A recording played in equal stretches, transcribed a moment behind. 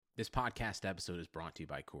This podcast episode is brought to you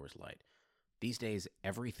by Coors Light. These days,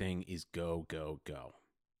 everything is go, go, go.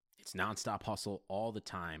 It's nonstop hustle all the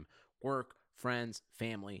time. Work, friends,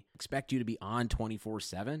 family expect you to be on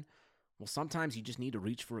 24/7. Well, sometimes you just need to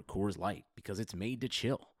reach for a Coors Light because it's made to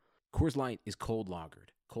chill. Coors Light is cold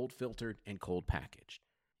lagered, cold filtered, and cold packaged.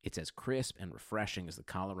 It's as crisp and refreshing as the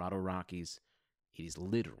Colorado Rockies. It is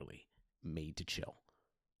literally made to chill.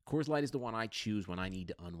 Coors Light is the one I choose when I need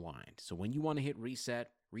to unwind. So when you want to hit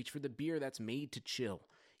reset, reach for the beer that's made to chill.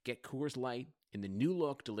 Get Coors Light in the new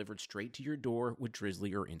look delivered straight to your door with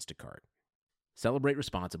Drizzly or Instacart. Celebrate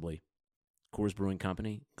responsibly. Coors Brewing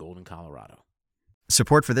Company, Golden, Colorado.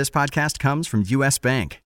 Support for this podcast comes from U.S.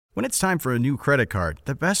 Bank. When it's time for a new credit card,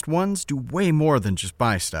 the best ones do way more than just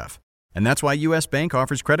buy stuff. And that's why U.S. Bank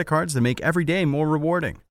offers credit cards that make every day more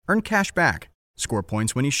rewarding. Earn cash back. Score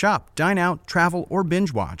points when you shop, dine out, travel, or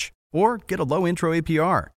binge watch. Or get a low intro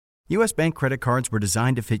APR. U.S. Bank credit cards were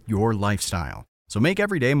designed to fit your lifestyle. So make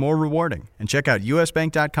every day more rewarding and check out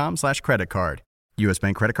usbank.com/credit card. U.S.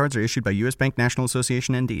 Bank credit cards are issued by U.S. Bank National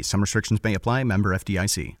Association ND. Some restrictions may apply. Member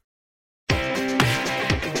FDIC.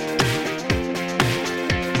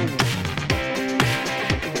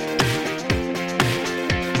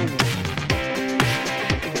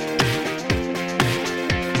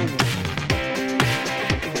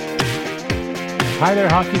 Hi there,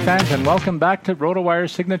 hockey fans, and welcome back to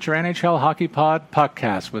RotoWire's signature NHL Hockey Pod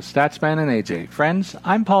podcast with Statsman and AJ. Friends,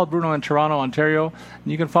 I'm Paul Bruno in Toronto, Ontario,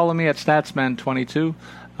 and you can follow me at Statsman22.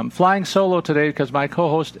 I'm flying solo today because my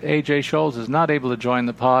co-host AJ Scholes is not able to join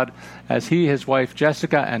the pod as he, his wife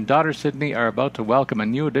Jessica, and daughter Sydney are about to welcome a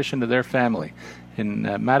new addition to their family in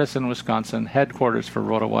Madison, Wisconsin, headquarters for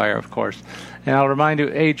RotoWire, of course. And I'll remind you,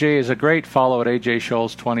 AJ is a great follow at AJ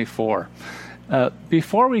Scholes24.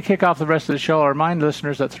 Before we kick off the rest of the show, I'll remind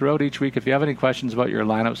listeners that throughout each week, if you have any questions about your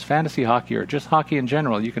lineups, fantasy hockey, or just hockey in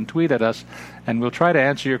general, you can tweet at us, and we'll try to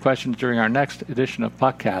answer your questions during our next edition of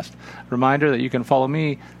Puckcast. Reminder that you can follow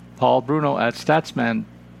me, Paul Bruno, at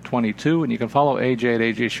Statsman22, and you can follow AJ at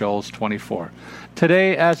AJ Scholes24.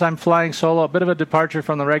 Today, as I'm flying solo, a bit of a departure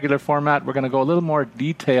from the regular format. We're going to go a little more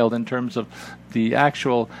detailed in terms of the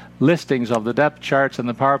actual listings of the depth charts and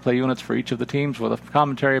the power play units for each of the teams with a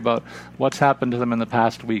commentary about what's happened to them in the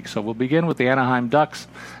past week. So we'll begin with the Anaheim Ducks.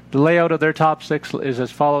 The layout of their top six is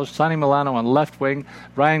as follows: Sonny Milano on left wing,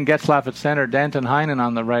 Ryan Getzlaf at center, Danton Heinen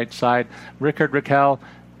on the right side, Rickard Rakell,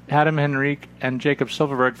 Adam Henrique, and Jacob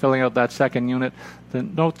Silfverberg filling out that second unit. The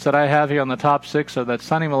notes that I have here on the top six are that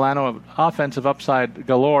Sonny Milano, offensive upside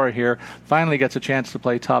galore here, finally gets a chance to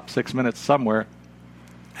play top 6 minutes somewhere.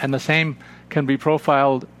 And the same can be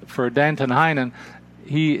profiled for Danton Heinen.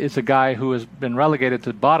 He is a guy who has been relegated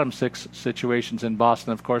to bottom six situations in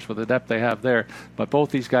Boston, of course, with the depth they have there. But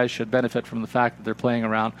both these guys should benefit from the fact that they're playing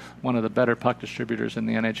around one of the better puck distributors in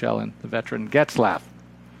the NHL, and the veteran Getzlaf.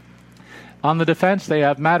 On the defense, they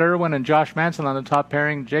have Matt Irwin and Josh Manson on the top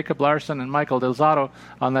pairing, Jacob Larson and Michael Del Zotto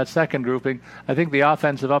on that second grouping. I think the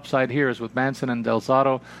offensive upside here is with Manson and Del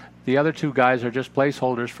Zotto. The other two guys are just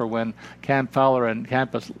placeholders for when Cam Fowler and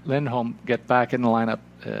Campus Lindholm get back in the lineup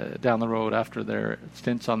down the road after their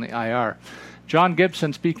stints on the IR. John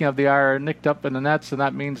Gibson, speaking of the IR, nicked up in the nets, and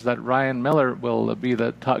that means that Ryan Miller will be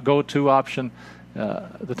the top go-to option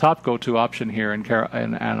here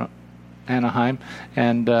in Anaheim.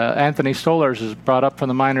 And Anthony Stolarz is brought up from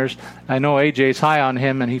the minors. I know AJ's high on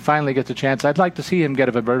him, and he finally gets a chance. I'd like to see him get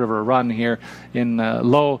a bit of a run here in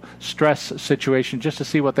low-stress situation just to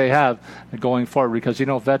see what they have going forward, because,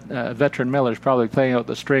 veteran Miller's probably playing out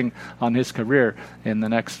the string on his career in the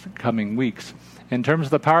next coming weeks. In terms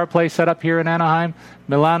of the power play setup here in Anaheim,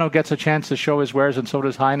 Milano gets a chance to show his wares, and so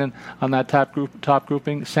does Heinen on that top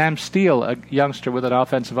grouping. Sam Steele, a youngster with an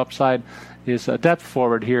offensive upside, is a depth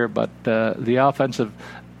forward here, but the offensive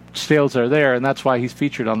skills are there, and that's why he's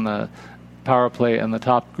featured on the power play and the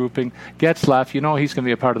top grouping. Getzlaf, he's going to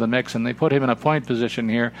be a part of the mix, and they put him in a point position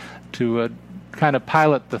here to kind of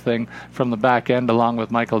pilot the thing from the back end along with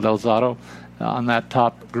Michael Del Zotto on that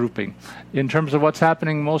top grouping. In terms of what's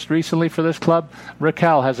happening most recently for this club,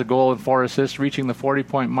 Rakell has a goal and 4 assists, reaching the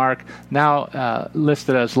 40-point mark, now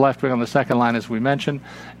listed as left wing on the second line, as we mentioned.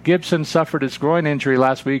 Gibson suffered his groin injury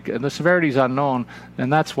last week, and the severity is unknown,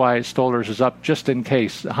 and that's why Stolarz is up just in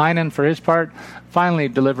case. Heinen, for his part, finally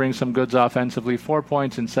delivering some goods offensively, 4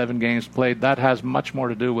 points in 7 games played. That has much more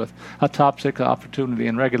to do with a top 6 opportunity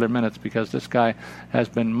in regular minutes, because this guy has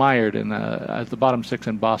been mired as the bottom 6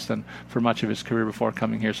 in Boston for much of his career before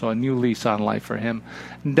coming here, so a new lease on life for him.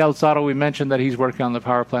 And Del Zotto, we mentioned that he's working on the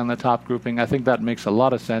power play on the top grouping. I think that makes a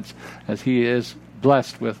lot of sense, as he is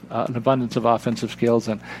blessed with an abundance of offensive skills,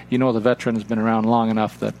 and the veteran has been around long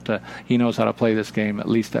enough that he knows how to play this game, at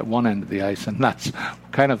least at one end of the ice, and that's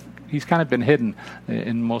he's kind of been hidden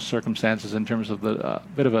in most circumstances in terms of the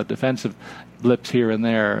bit of a defensive blips here and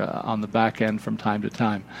there on the back end from time to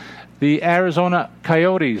time. The Arizona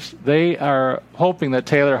Coyotes, they are hoping that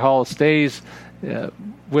Taylor Hall stays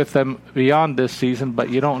with them beyond this season, but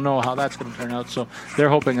you don't know how that's going to turn out. So they're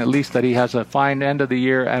hoping at least that he has a fine end of the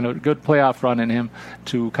year and a good playoff run in him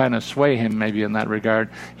to kind of sway him maybe in that regard.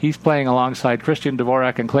 He's playing alongside Christian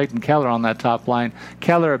Dvorak and Clayton Keller on that top line.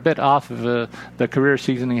 Keller a bit off of the career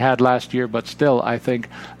season he had last year, but still I think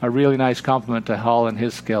a really nice compliment to Hall and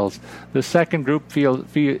his skills. The second group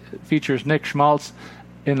features Nick Schmaltz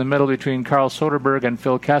in the middle between Carl Soderberg and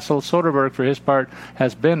Phil Kessel. Soderberg, for his part,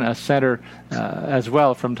 has been a center as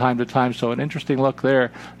well from time to time, so an interesting look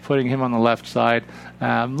there, putting him on the left side.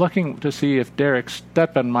 Looking to see if Derek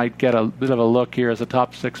Stepan might get a bit of a look here as a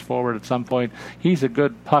top six forward at some point. He's a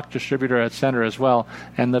good puck distributor at center as well,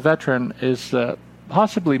 and the veteran is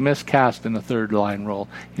possibly miscast in the third line role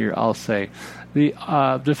here, I'll say. The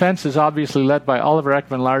defense is obviously led by Oliver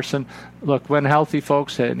Ekman-Larsson. Look, when healthy,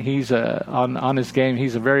 folks, and he's on his game,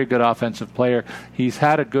 he's a very good offensive player. He's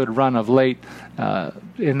had a good run of late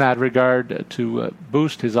in that regard to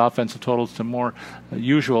boost his offensive totals to more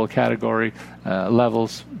usual category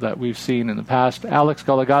levels that we've seen in the past. Alex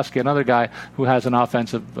Goligoski, another guy who has an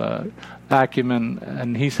offensive acumen,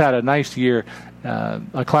 and he's had a nice year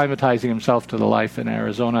acclimatizing himself to the life in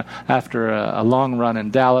Arizona after a long run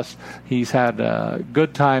in Dallas. He's had a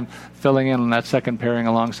good time filling in on that second pairing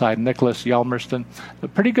alongside Nicholas Hjalmarsson. A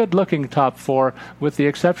pretty good-looking top four, with the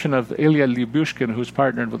exception of Ilya Lyubushkin, who's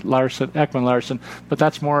partnered with Ekman-Larsson, but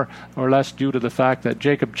that's more or less due to the fact that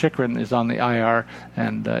Jacob Chychrun is on the IR,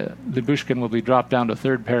 and Lyubushkin will be dropped down to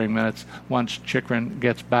third pairing minutes once Chychrun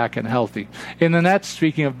gets back and healthy. In the nets,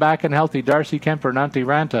 speaking of back and healthy, Darcy Kemper and Antti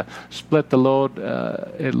Ranta split the load.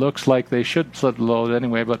 It looks like they should split the load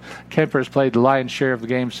anyway, but Kemper has played the lion's share of the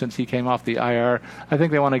game since he came off the IR. I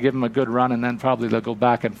think they want to give him a good run, and then probably they'll go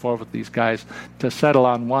back and forth with these guys to settle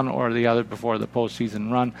on one or the other before the postseason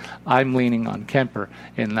run. I'm leaning on Kemper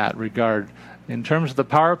in that regard. In terms of the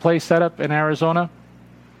power play setup in Arizona,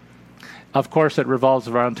 of course, it revolves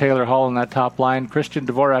around Taylor Hall in that top line. Christian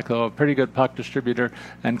Dvorak, though, a pretty good puck distributor,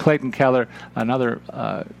 and Clayton Keller, another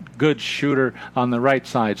good shooter on the right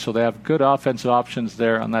side. So they have good offensive options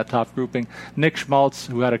there on that top grouping. Nick Schmaltz,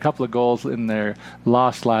 who had a couple of goals in their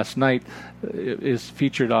loss last night, is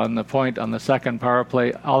featured on the point on the second power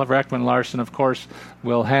play. Oliver Ekman-Larsson, of course,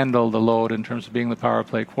 will handle the load in terms of being the power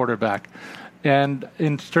play quarterback. And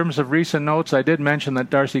in terms of recent notes, I did mention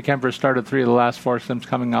that Darcy Kemper started 3 of the last 4 games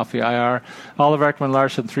coming off the IR. Oliver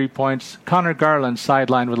Ekman-Larsson, 3 points. Connor Garland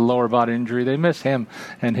sidelined with a lower body injury. They miss him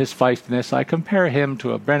and his feistiness. I compare him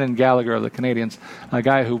to a Brendan Gallagher of the Canadiens, a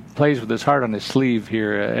guy who plays with his heart on his sleeve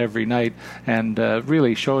here every night, and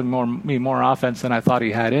really showing me more offense than I thought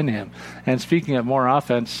he had in him. And speaking of more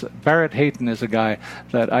offense, Barrett Hayton is a guy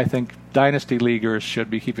that I think Dynasty Leaguers should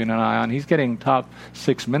be keeping an eye on. He's getting top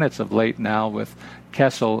 6 minutes of late now with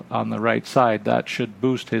Kessel on the right side. That should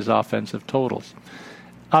boost his offensive totals.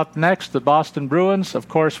 Up next, the Boston Bruins. Of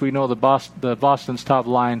course, we know the Boston's top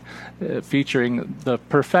line featuring the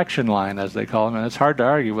perfection line, as they call them, and it's hard to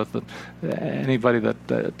argue with anybody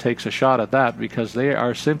that takes a shot at that, because they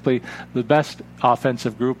are simply the best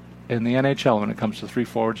offensive group in the NHL when it comes to 3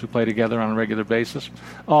 forwards who play together on a regular basis,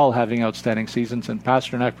 all having outstanding seasons, and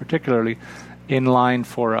Pasternak particularly in line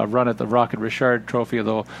for a run at the Rocket Richard Trophy,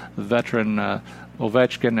 although the veteran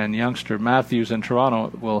Ovechkin and youngster Matthews in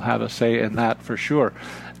Toronto will have a say in that for sure.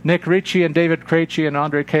 Nick Ritchie and David Krejci and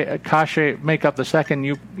Andre Kashe make up the second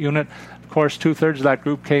unit. Of course, 2/3 of that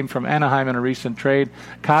group came from Anaheim in a recent trade.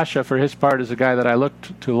 Kasha, for his part, is a guy that I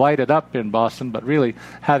looked to light it up in Boston, but really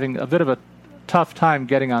having a bit of a tough time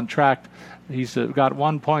getting on track. He's got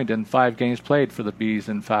 1 point in 5 games played for the Bees,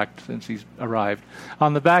 in fact, since he's arrived.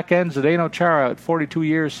 On the back end, Zdeno Chara, at 42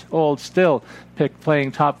 years old, still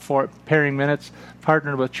playing top 4 pairing minutes,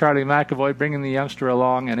 partnered with Charlie McAvoy, bringing the youngster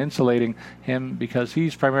along and insulating him because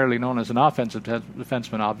he's primarily known as an offensive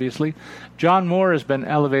defenseman, obviously. John Moore has been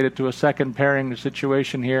elevated to a second pairing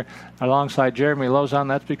situation here alongside Jeremy Lauzon.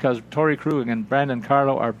 That's because Torrey Krug and Brandon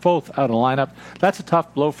Carlo are both out of lineup. That's a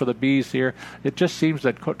tough blow for the Bees here. It just seems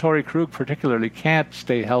that Torrey Krug particularly can't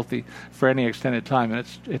stay healthy for any extended time, and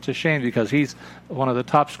it's a shame because he's one of the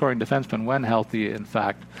top scoring defensemen when healthy, in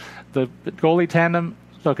fact. The goalie tandem,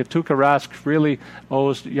 look, Tuukka Rask really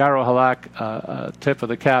owes Jaro Halak a tip of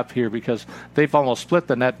the cap here because they've almost split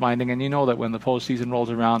the net minding, and you know that when the postseason rolls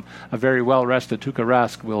around, a very well-rested Tuukka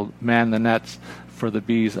Rask will man the nets for the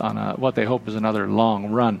Bees on what they hope is another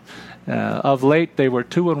long run. Of late, they were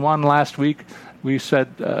 2-1 last week. We said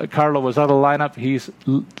Carlo was out of the lineup. He's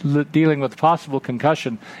dealing with possible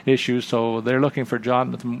concussion issues, so they're looking for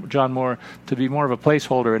John Moore to be more of a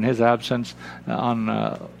placeholder in his absence in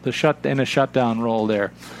a shutdown role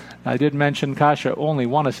there. I did mention Kasha only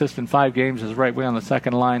 1 assist in 5 games as right wing on the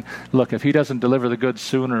second line. Look, if he doesn't deliver the goods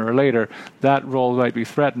sooner or later, that role might be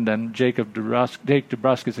threatened, and Jake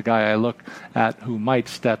DeBrusk is a guy I look at who might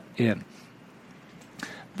step in.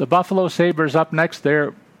 The Buffalo Sabres up next. They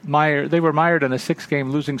were mired in a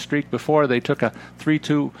 6-game losing streak before. They took a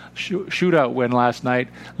 3-2 shootout win last night.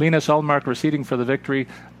 Linus Ullmark receding for the victory.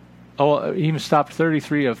 He stopped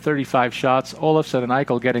 33 of 35 shots. Olofsson and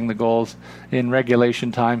Eichel getting the goals in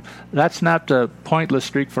regulation time. That snapped a pointless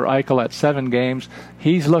streak for Eichel at 7 games.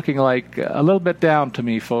 He's looking like a little bit down to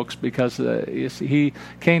me, folks, because he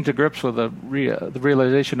came to grips with the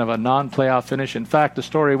realization of a non-playoff finish. In fact, the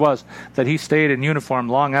story was that he stayed in uniform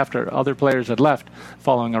long after other players had left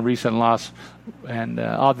following a recent loss, and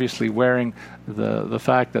obviously wearing the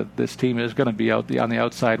fact that this team is going to be on the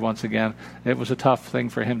outside once again. It was a tough thing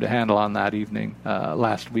for him to handle on that evening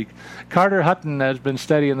last week. Carter Hutton has been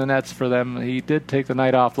steady in the nets for them. He did take the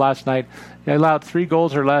night off last night. He allowed 3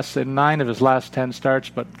 goals or less in 9 of his last 10 starts,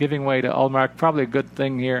 but giving way to Ullmark, probably a good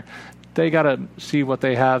thing here. They got to see what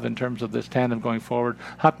they have in terms of this tandem going forward.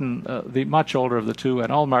 Hutton, the much older of the two,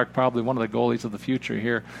 and Ullmark, probably one of the goalies of the future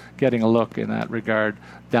here, getting a look in that regard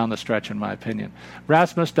down the stretch, in my opinion.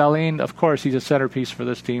 Rasmus Dahlin, of course, he's a centerpiece for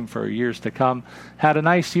this team for years to come. Had a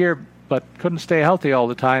nice year, but couldn't stay healthy all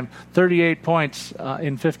the time. 38 points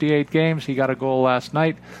in 58 games. He got a goal last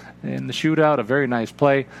night in the shootout, a very nice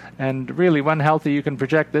play. And really, when healthy, you can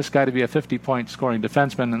project this guy to be a 50-point scoring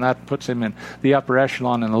defenseman, and that puts him in the upper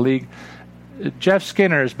echelon in the league. Jeff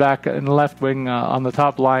Skinner is back in the left wing on the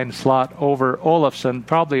top line slot over Olofsson.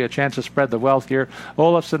 Probably a chance to spread the wealth here.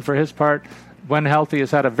 Olofsson, for his part, when healthy,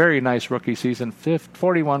 has had a very nice rookie season.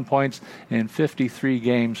 41 points in 53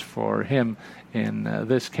 games for him in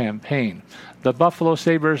this campaign. The Buffalo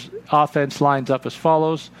Sabres offense lines up as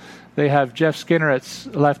follows. They have Jeff Skinner at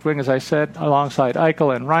left wing, as I said, alongside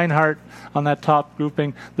Eichel and Reinhart on that top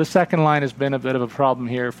grouping. The second line has been a bit of a problem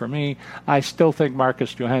here for me. I still think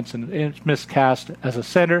Marcus Johansson is miscast as a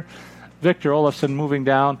center. Victor Olofsson moving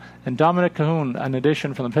down, and Dominic Cahoon, an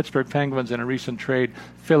addition from the Pittsburgh Penguins in a recent trade,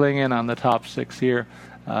 filling in on the top 6 here.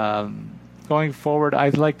 Going forward,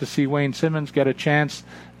 I'd like to see Wayne Simmons get a chance,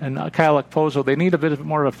 and Kyle Okposo. They need a bit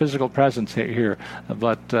more of a physical presence here,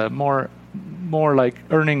 but more like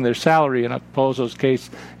earning their salary in Okposo's case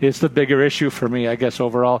is the bigger issue for me, I guess,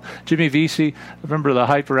 overall. Jimmy Vesey, remember the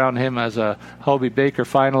hype around him as a Hobey Baker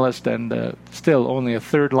finalist, and still only a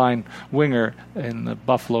third-line winger in the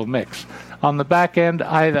Buffalo mix. On the back end,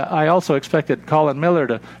 I also expected Colin Miller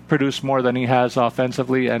to produce more than he has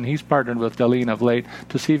offensively, and he's partnered with Dahlin of late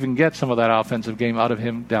to see if he can get some of that offensive game out of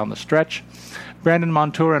him down the stretch. Brandon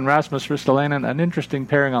Montour and Rasmus Ristolainen, an interesting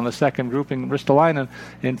pairing on the second grouping. Ristolainen,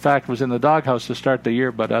 in fact, was in the doghouse to start the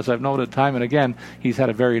year, but as I've noted time and again, he's had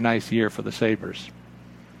a very nice year for the Sabres.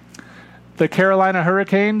 The Carolina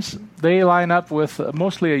Hurricanes, they line up with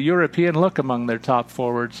mostly a European look among their top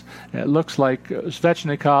forwards. It looks like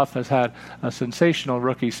Svechnikov has had a sensational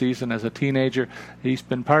rookie season as a teenager. He's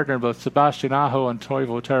been partnered with Sebastian Aho and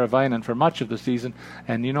Toivo Teravainen for much of the season,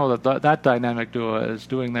 and you know that dynamic duo is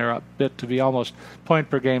doing their bit to be almost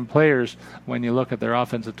point-per-game players when you look at their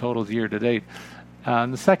offensive totals year to date.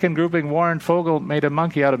 In the second grouping, Warren Foegele made a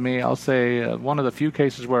monkey out of me. I'll say one of the few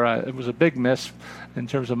cases where it was a big miss in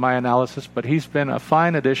terms of my analysis, but he's been a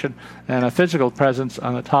fine addition and a physical presence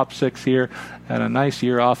on the top 6 here, and a nice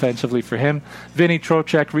year offensively for him. Vinny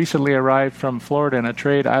Trocheck recently arrived from Florida in a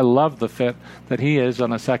trade. I love the fit that he is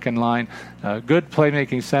on a second line. A good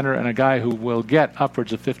playmaking center and a guy who will get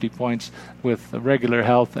upwards of 50 points with a regular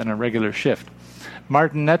health and a regular shift.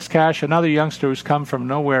 Martin Netzcash, another youngster who's come from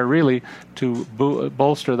nowhere really to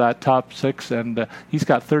bolster that top 6, and he's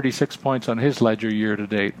got 36 points on his ledger year to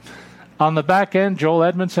date. On the back end, Joel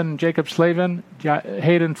Edmondson, Jacob Slavin,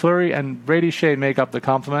 Hayden Fleury, and Brady Shea make up the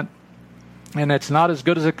complement. And it's not as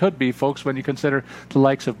good as it could be, folks, when you consider the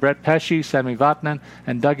likes of Brett Pesce, Sami Vatanen,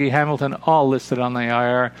 and Dougie Hamilton all listed on the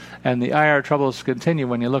IR. And the IR troubles continue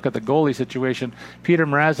when you look at the goalie situation. Peter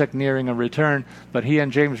Mrazek nearing a return, but he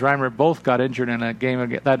and James Reimer both got injured in a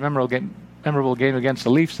game, that memorable game against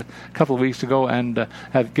the Leafs a couple of weeks ago, and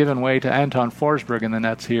have given way to Anton Forsberg in the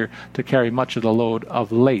nets here to carry much of the load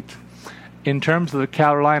of late. In terms of the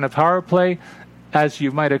Carolina power play, as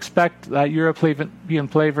you might expect, that European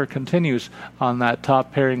flavor continues on that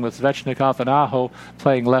top pairing with Svechnikov and Aho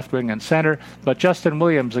playing left wing and center. But Justin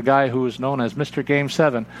Williams, a guy who is known as Mr. Game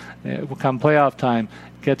 7, come playoff time,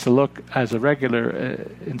 gets a look as a regular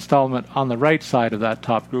installment on the right side of that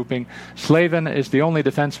top grouping. Slavin is the only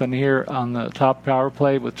defenseman here on the top power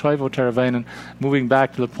play, with Toivo Teravainen moving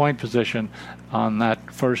back to the point position on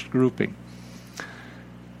that first grouping.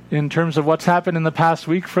 In terms of what's happened in the past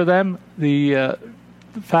week for them, the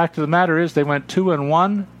fact of the matter is they went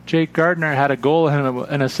 2-1. Jake Gardiner had a goal and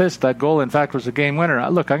an assist. That goal, in fact, was a game winner.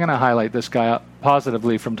 Look, I'm going to highlight this guy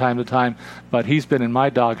positively from time to time, but he's been in my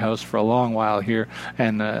doghouse for a long while here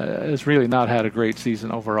and has really not had a great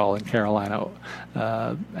season overall in Carolina.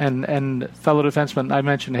 And fellow defenseman, I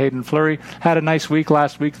mentioned Hayden Fleury, had a nice week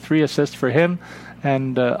last week, 3 assists for him.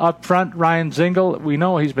 And up front, Ryan Zingle, we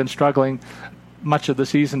know he's been struggling much of the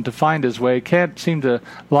season to find his way. Can't seem to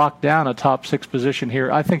lock down a top 6 position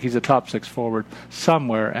here. I think he's a top 6 forward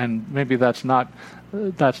somewhere, and maybe that's not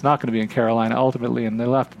going to be in Carolina ultimately, and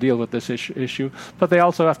they'll have to deal with this issue. But they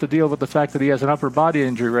also have to deal with the fact that he has an upper body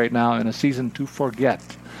injury right now in a season to forget.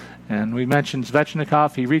 And we mentioned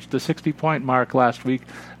Svechnikov. He reached the 60-point mark last week.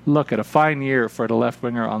 Look at a fine year for the left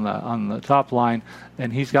winger on the top line,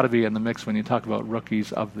 and he's got to be in the mix when you talk about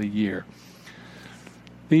rookies of the year.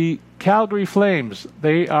 The Calgary Flames,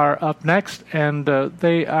 they are up next, and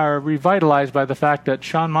they are revitalized by the fact that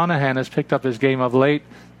Sean Monahan has picked up his game of late.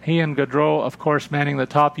 He and Gaudreau, of course, manning the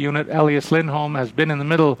top unit. Elias Lindholm has been in the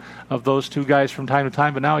middle of those two guys from time to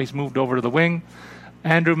time, but now he's moved over to the wing.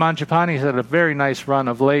 Andrew Mangiapane has had a very nice run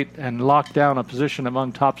of late and locked down a position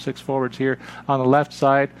among top 6 forwards here on the left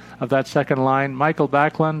side of that second line. Michael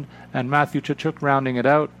Backlund and Matthew Tkachuk rounding it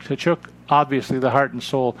out. Tkachuk, obviously the heart and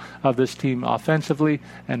soul of this team offensively,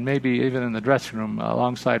 and maybe even in the dressing room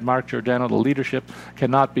alongside Mark Giordano. The leadership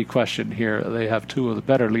cannot be questioned here. They have 2 of the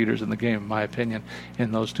better leaders in the game, in my opinion,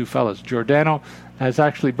 in those 2 fellas. Giordano has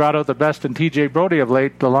actually brought out the best in T.J. Brody of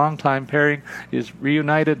late. The longtime pairing is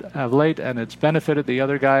reunited of late, and it's benefited the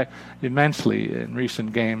other guy immensely in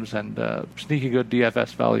recent games, and sneaky good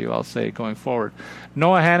DFS value, I'll say, going forward.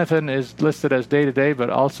 Noah Hannafin is listed as day-to-day,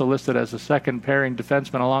 but also listed as a second pairing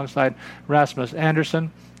defenseman alongside Rasmus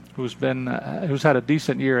Andersson, who's had a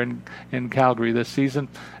decent year in Calgary this season.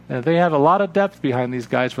 They have a lot of depth behind these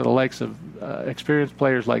guys with the likes of experienced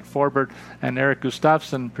players like Forbert and Eric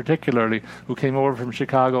Gustafsson, particularly, who came over from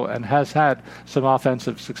Chicago and has had some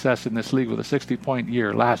offensive success in this league with a 60-point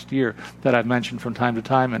year last year that I've mentioned from time to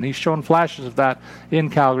time. And he's shown flashes of that in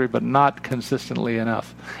Calgary, but not consistently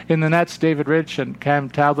enough. In the nets, David Rich and Cam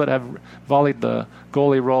Talbot have volleyed the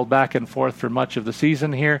goalie role back and forth for much of the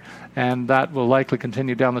season here, and that will likely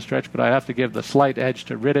continue down the stretch, but I have to give the slight edge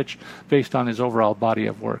to Rittich based on his overall body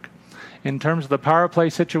of work. In terms of the power play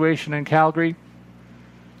situation in Calgary,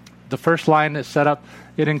 the first line is set up.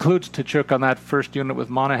 It includes Tkachuk on that first unit with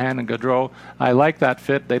Monahan and Gaudreau. I like that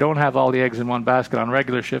fit. They don't have all the eggs in one basket on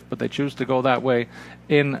regular shift, but they choose to go that way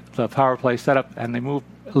in the power play setup, and they move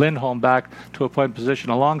Lindholm back to a point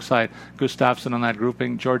position alongside Gustafsson on that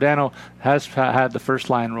grouping. Giordano has had the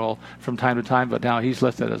first line role from time to time, but now he's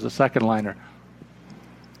listed as a second liner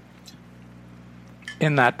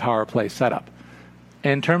in that power play setup.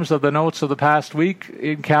 In terms of the notes of the past week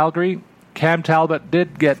in Calgary, Cam Talbot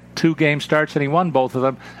did get 2 game starts, and he won both of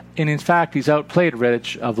them. And in fact, he's outplayed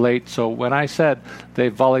Rittich of late. So when I said they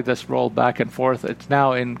volleyed this roll back and forth, it's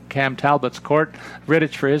now in Cam Talbot's court.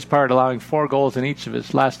 Rittich, for his part, allowing 4 goals in each of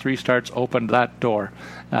his last 3 starts, opened that door.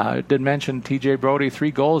 I did mention T.J. Brody, 3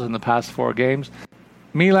 goals in the past 4 games.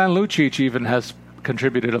 Milan Lucic even has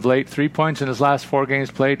contributed of late. 3 points in his last 4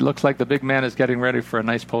 games played. Looks like the big man is getting ready for a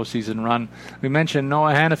nice postseason run. We mentioned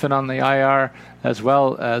Noah Hannafin on the IR, as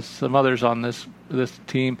well as some others on this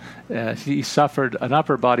team. He suffered an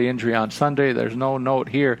upper body injury on Sunday. There's no note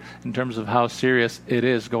here in terms of how serious it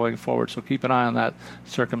is going forward, so keep an eye on that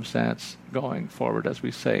circumstance going forward, as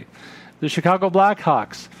we say. The Chicago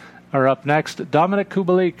Blackhawks are up next. Dominic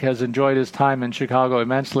Kubalik has enjoyed his time in Chicago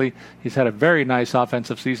immensely. He's had a very nice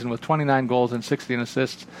offensive season with 29 goals and 16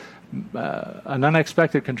 assists. An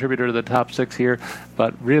unexpected contributor to the top 6 here,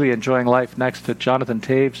 but really enjoying life next to Jonathan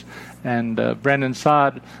Taves and Brendan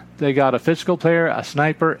Saad. They got a physical player, a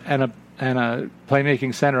sniper, and a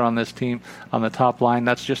playmaking center on this team on the top line.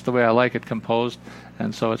 That's just the way I like it composed.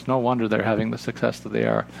 and so it's no wonder they're having the success that they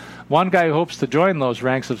are. One guy who hopes to join those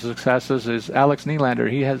ranks of successes is Alex Nylander.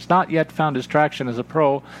 He has not yet found his traction as a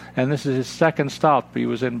pro, and this is his second stop. He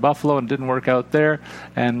was in Buffalo and didn't work out there,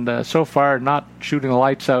 and so far not shooting the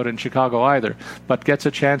lights out in Chicago either, but gets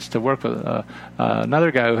a chance to work with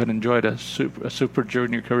another guy who had enjoyed a super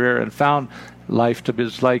junior career and found life to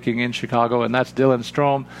his liking in Chicago, and that's Dylan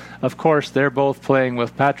Strome. Of course, they're both playing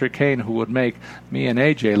with Patrick Kane, who would make me and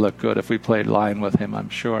AJ look good if we played line with him, I'm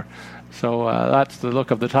sure. So that's the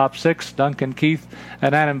look of the top six. Duncan Keith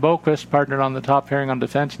and Adam Boqvist partnered on the top pairing on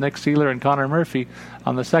defense. Nick Seeler and Connor Murphy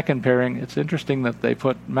on the second pairing. It's interesting that they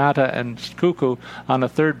put Mata and Kuku on a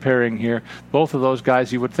third pairing here. Both of those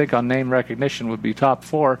guys you would think on name recognition would be top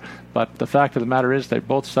four, but the fact of the matter is they're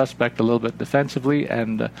both suspect a little bit defensively,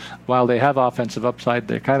 and while they have offensive upside,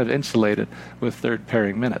 they're kind of insulated with third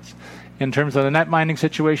pairing minutes. In terms of the net minding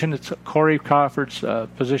situation, it's Corey Crawford's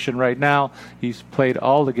position right now. He's played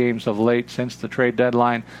all the games of late since the trade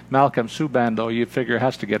deadline. Malcolm Subban, though, you figure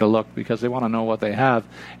has to get a look because they want to know what they have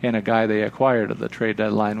in a guy they acquired at the trade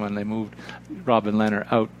deadline when they moved Robin Lehner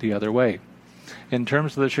out the other way. In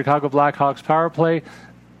terms of the Chicago Blackhawks power play,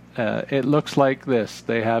 it looks like this.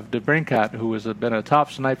 They have DeBrincat, who has been a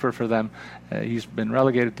top sniper for them. He's been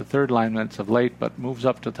relegated to third line minutes of late, but moves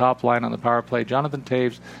up to top line on the power play. Jonathan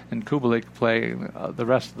Toews and Kubalik play the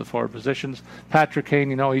rest of the forward positions. Patrick Kane,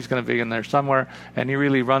 he's going to be in there somewhere, and he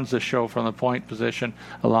really runs the show from the point position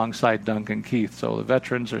alongside Duncan Keith. So the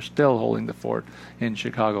veterans are still holding the fort in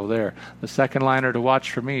Chicago there. The second liner to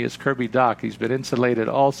watch for me is Kirby Dach. He's been insulated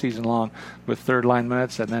all season long with third line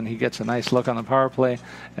minutes, and then he gets a nice look on the power play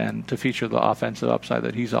and to feature the offensive upside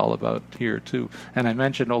that he's all about here too. And I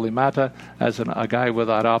mentioned Olli Mata as a guy with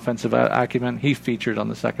that offensive acumen. He featured on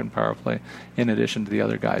the second power play in addition to the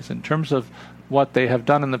other guys. In terms of what they have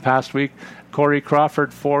done in the past week, Corey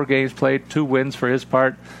Crawford, 4 games played, 2 wins for his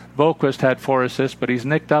part. Boqvist had 4 assists, but he's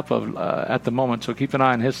nicked up at the moment, so keep an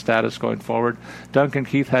eye on his status going forward. Duncan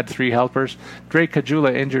Keith had 3 helpers. Drake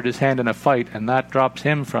Caggiula injured his hand in a fight, and that drops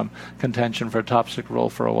him from contention for a top 6 role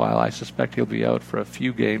for a while. I suspect he'll be out for a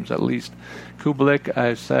few games at least. Kubalik,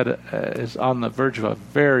 I've said, is on the verge of a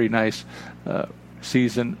very nice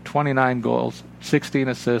season. 29 goals, 16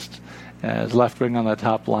 assists as left wing on the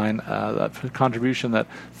top line. That contribution that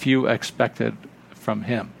few expected from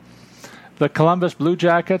him. The Columbus Blue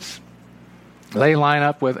Jackets, they line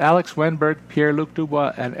up with Alex Wenberg, Pierre-Luc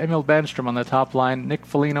Dubois, and Emil Bemstrom on the top line. Nick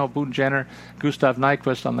Foligno, Boone Jenner, Gustav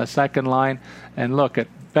Nyquist on the second line. And look,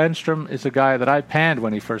 Bemstrom is a guy that I panned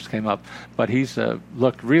when he first came up, but he's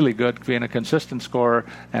looked really good, being a consistent scorer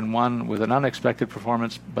and one with an unexpected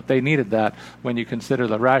performance. But they needed that when you consider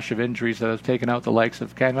the rash of injuries that have taken out the likes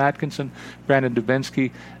of Cam Atkinson, Brandon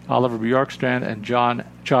Dubinsky, Oliver Bjorkstrand, and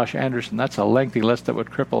Josh Anderson. That's a lengthy list that would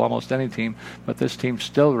cripple almost any team, but this team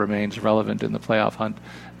still remains relevant in the playoff hunt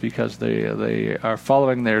because they are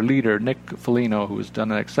following their leader, Nick Foligno, who has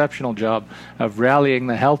done an exceptional job of rallying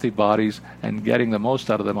the healthy bodies and getting the most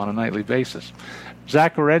out of them on a nightly basis.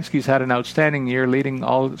 Zach Werenski's had an outstanding year, leading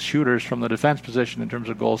all shooters from the defense position in terms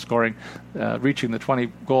of goal scoring, reaching the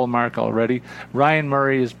 20-goal mark already. Ryan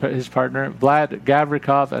Murray is his partner. Vlad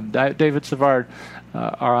Gavrikov and David Savard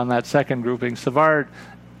are on that second grouping. Savard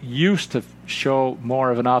used to show more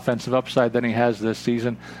of an offensive upside than he has this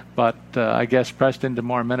season, but I guess pressed into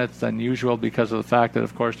more minutes than usual because of the fact that,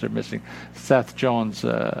 of course, they're missing Seth Jones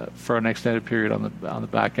for an extended period on the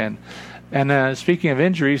back end. And speaking of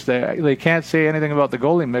injuries, they can't say anything about the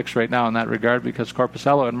goalie mix right now in that regard because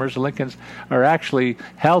Korpisalo and Merzlikins are actually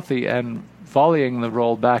healthy and volleying the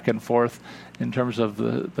role back and forth in terms of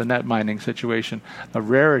the net mining situation, a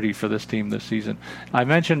rarity for this team this season. I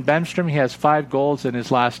mentioned Bemstrom. He has 5 goals in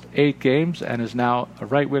his last 8 games and is now a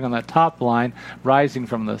right wing on that top line, rising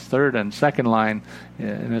from the third and second line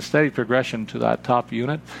in a steady progression to that top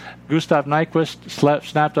unit. Gustav Nyquist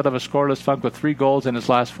snapped out of a scoreless funk with 3 goals in his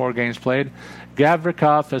last 4 games played.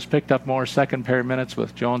 Gavrikov has picked up more second pair minutes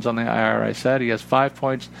with Jones on the IR, I said. He has 5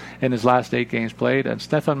 points in his last 8 games played. And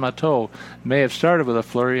Stefan Matteau may have started with a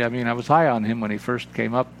flurry. I mean, I was high on him when he first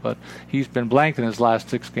came up, but he's been blanked in his last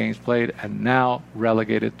 6 games played and now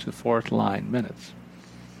relegated to 4th line minutes.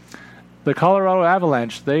 The Colorado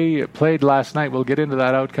Avalanche, they played last night. We'll get into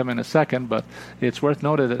that outcome in a second, but it's worth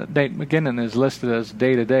noting that Nate McKinnon is listed as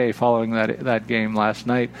day-to-day following that game last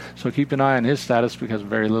night. So keep an eye on his status because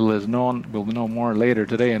very little is known. We'll know more later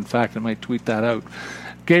today. In fact, I might tweet that out.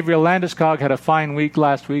 Gabriel Landeskog had a fine week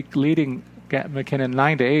last week, leading McKinnon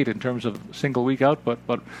 9-8 in terms of single-week output,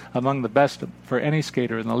 but among the best for any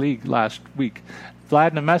skater in the league last week.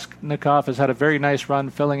 Vlad Nemesnikov has had a very nice run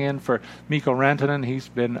filling in for Mikko Rantanen. He's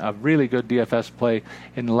been a really good DFS play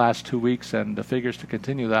in the last 2 weeks, and figures to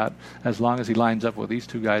continue that as long as he lines up with these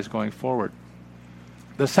two guys going forward.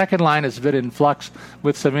 The second line is a bit in flux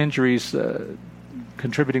with some injuries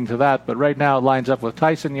contributing to that, but right now it lines up with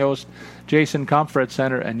Tyson Jost, Jason Comfort at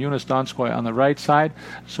center, and Jonas Donskoy on the right side.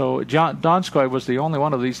 So Donskoy was the only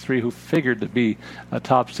one of these three who figured to be a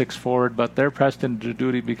top six forward, but they're pressed into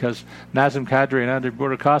duty because Nazem Kadri and Andrei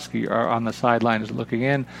Burakovsky are on the sidelines looking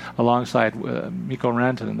in alongside Mikko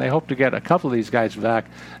Rantanen. They hope to get a couple of these guys back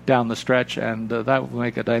down the stretch, and that will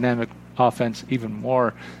make a dynamic offense even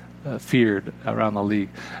more feared around the league.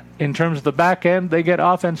 In terms of the back end, they get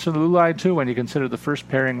offense from the blue line too when you consider the first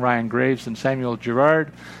pairing Ryan Graves and Samuel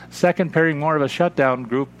Girard. Second pairing more of a shutdown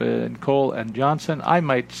group in Cole and Johnson. I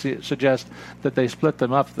might suggest that they split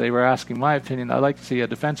them up. They were asking my opinion. I'd like to see a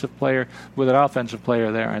defensive player with an offensive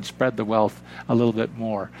player there and spread the wealth a little bit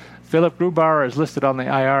more. Philip Grubauer is listed on the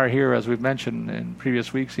IR here, as we've mentioned in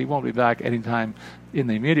previous weeks. He won't be back anytime in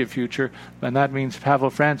the immediate future, and that means Pavel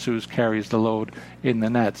Francouz carries the load in the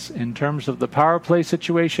nets. In terms of the power play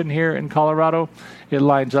situation here in Colorado, it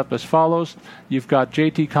lines up as follows. You've got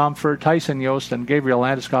JT Compher, Tyson Jost, and Gabriel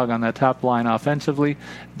Landeskog on that top line offensively.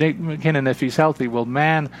 Nate McKinnon, if he's healthy, will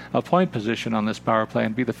man a point position on this power play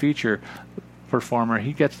and be the feature performer.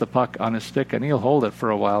 He gets the puck on his stick, and he'll hold it for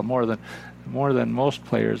a while, more than most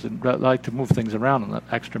players, and like to move things around on the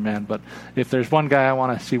extra man. But if there's one guy I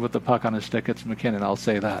want to see with the puck on his stick, it's McKinnon. I'll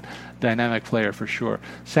say that. Dynamic player for sure.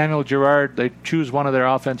 Samuel Girard, they choose one of their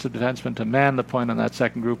offensive defensemen to man the point on that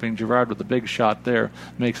second grouping. Girard with a big shot there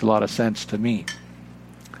makes a lot of sense to me.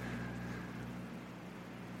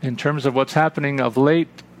 In terms of what's happening of late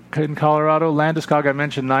in Colorado, Landeskog, I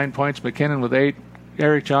mentioned 9 points, McKinnon with 8,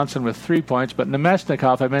 Eric Johnson with 3 points, but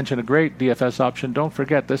Nemesnikov, I mentioned, a great DFS option. Don't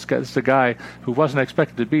forget, this guy's the guy who wasn't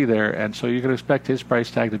expected to be there, and so you can expect his price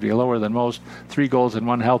tag to be lower than most. 3 goals and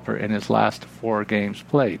 1 helper in his last 4 games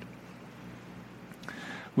played.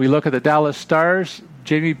 We look at the Dallas Stars.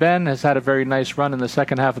 Jamie Benn has had a very nice run in the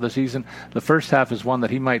second half of the season. The first half is one that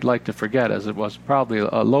he might like to forget, as it was probably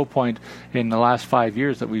a low point in the last 5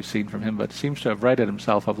 years that we've seen from him, but seems to have righted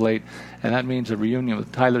himself of late, and that means a reunion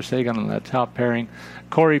with Tyler Seguin on that top pairing.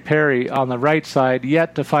 Corey Perry on the right side,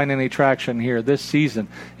 yet to find any traction here this season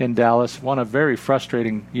in Dallas. One a very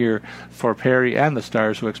frustrating year for Perry and the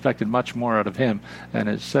Stars, who expected much more out of him, and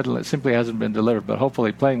it simply hasn't been delivered, but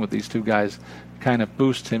hopefully playing with these two guys kind of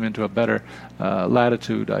boosts him into a better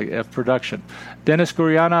latitude of production. Denis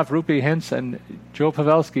Gurianov, Rupi Hintz, and Joe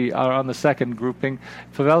Pavelski are on the second grouping.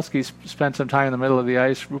 Pavelski spent some time in the middle of the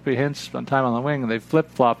ice. Rupi Hintz spent time on the wing. They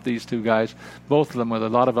flip-flopped these two guys, both of them with a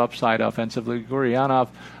lot of upside offensively. Gurianov,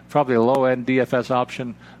 probably a low-end DFS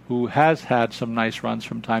option, who has had some nice runs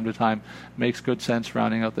from time to time, makes good sense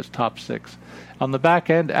rounding out this top 6. On the back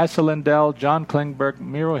end, Esa Lindell, John Klingberg,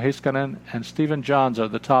 Miro Heiskanen, and Stephen Johns are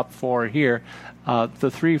the top 4 here.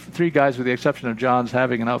 The three guys, with the exception of Johns,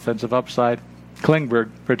 having an offensive upside. Klingberg,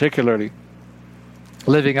 particularly,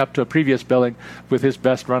 living up to a previous billing with his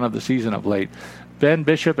best run of the season of late. Ben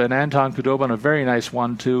Bishop and Anton Khudobin, a very nice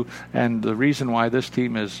 1-2, and the reason why this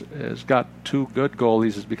team has got 2 good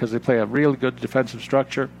goalies is because they play a really good defensive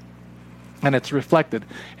structure, and it's reflected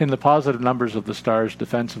in the positive numbers of the Stars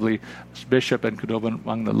defensively. Bishop and Khudobin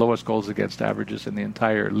among the lowest goals against averages in the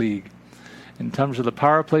entire league. In terms of the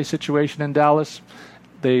power play situation in Dallas,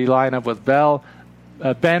 they line up with Ben,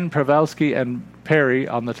 Pavelski, and Perry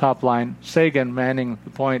on the top line. Seguin manning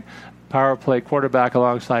the point, power play quarterback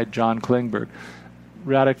alongside John Klingberg.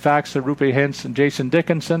 Radek Faksa, Rupi Hintz, and Jason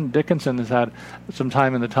Dickinson. Dickinson has had some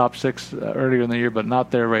time in the top 6 earlier in the year, but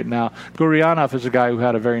not there right now. Gurianov is a guy who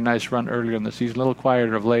had a very nice run earlier in the season, a little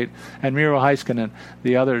quieter of late. And Miro Heiskanen,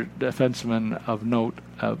 the other defenseman of note,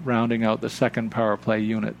 rounding out the second power play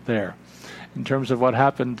unit there. In terms of what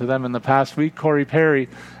happened to them in the past week, Corey Perry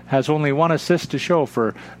has only 1 assist to show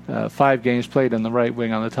for 5 games played in the right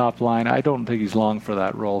wing on the top line. I don't think he's long for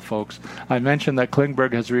that role, folks. I mentioned that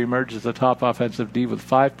Klingberg has reemerged as the top offensive D with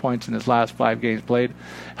 5 points in his last 5 games played.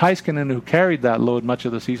 Heiskanen, who carried that load much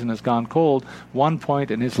of the season, has gone cold. 1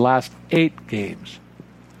 point in his last 8 games.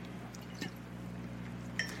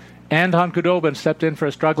 Anton Khudobin stepped in for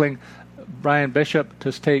a struggling Brian Bishop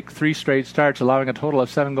to take 3 straight starts, allowing a total of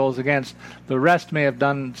 7 goals against. The rest may have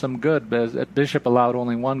done some good, but Bishop allowed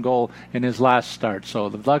only 1 goal in his last start. So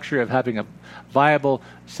the luxury of having a viable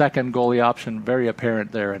second goalie option very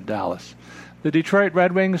apparent there in Dallas. The Detroit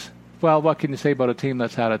Red Wings, well, what can you say about a team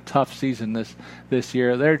that's had a tough season this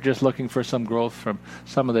year? They're just looking for some growth from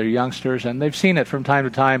some of their youngsters, and they've seen it from time to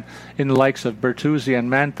time in the likes of Bertuzzi and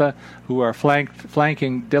Mantha, who are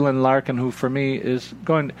flanking Dylan Larkin, who for me is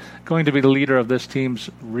going to be the leader of this team's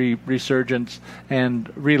resurgence,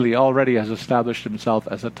 and really already has established himself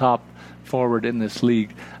as a top forward in this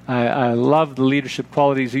league. I love the leadership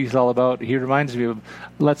qualities he's all about. He reminds me of,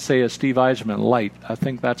 let's say, a Steve Yzerman light. I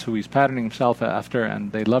think that's who he's patterning himself after,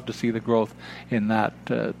 and they'd love to see the growth in that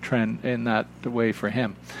trend, in that way for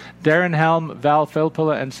him. Darren Helm, Val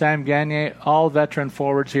Filppula, and Sam Gagner, all veteran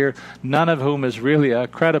forwards here, none of whom is really a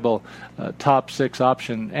credible top six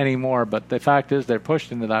option anymore, but the fact is they're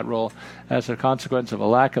pushed into that role as a consequence of a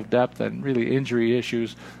lack of depth and really injury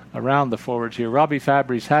issues around the forwards here. Robbie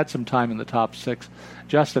Fabry's had some time in the top six,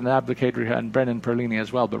 Justin Abdicator and Brendan Perlini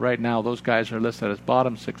as well, but right now those guys are listed as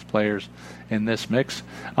bottom six players in this mix.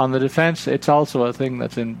 On the defense, it's also a thing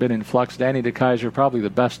that's been in flux. Danny DeKeyser, probably the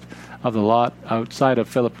best of the lot outside of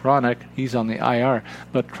Philip Kronick. He's on the IR,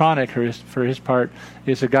 but Kronick, for his part,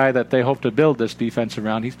 is a guy that they hope to build this defense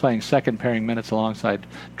around. He's playing second pairing minutes alongside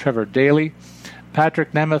Trevor Daley.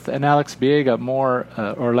 Patrick Nemeth and Alex Biega, more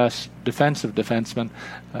or less defensive defensemen,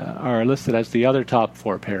 are listed as the other top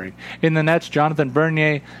four pairing. In the nets, Jonathan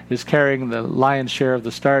Bernier is carrying the lion's share of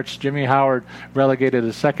the starts. Jimmy Howard relegated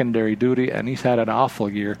to secondary duty, and he's had an awful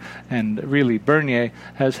year. And really, Bernier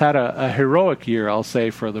has had a heroic year, I'll say,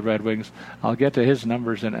 for the Red Wings. I'll get to his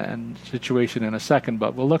numbers and situation in a second,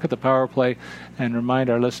 but we'll look at the power play and remind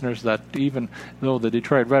our listeners that even though the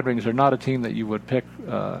Detroit Red Wings are not a team that you would pick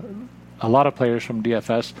a lot of players from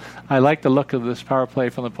DFS, I like the look of this power play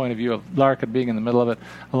from the point of view of Larkin being in the middle of it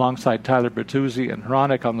alongside Tyler Bertuzzi, and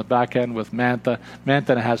Hronek on the back end with Mantha.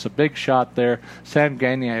 Mantha has a big shot there. Sam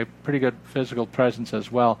Gagner, a pretty good physical presence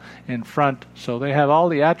as well in front. So they have all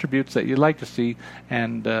the attributes that you'd like to see,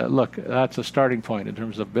 and look, that's a starting point in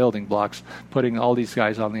terms of building blocks. Putting all these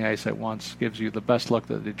guys on the ice at once gives you the best look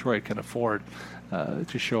that Detroit can afford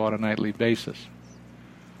to show on a nightly basis.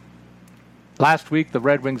 Last week, the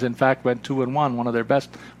Red Wings, in fact, went 2-1, one of their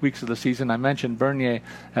best weeks of the season. I mentioned Bernier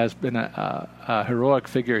has been a heroic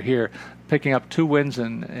figure here, picking up 2 wins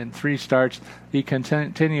in 3 starts. He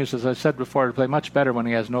continues, as I said before, to play much better when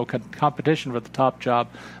he has no competition for the top job.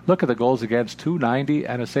 Look at the goals against, 290,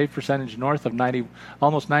 and a save percentage north of 90,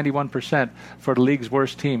 almost 91% for the league's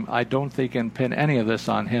worst team. I don't think you can pin any of this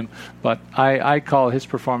on him, but I call his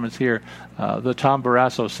performance here the Tom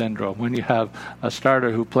Barrasso syndrome, when you have a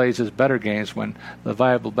starter who plays his better games when the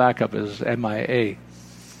viable backup is MIA.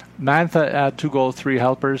 Mantha had 2 goals, 3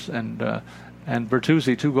 helpers, and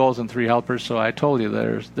Bertuzzi 2 goals and 3 helpers. So I told you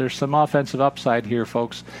there's some offensive upside here,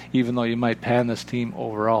 folks, even though you might pan this team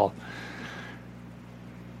overall.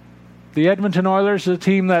 The Edmonton Oilers is a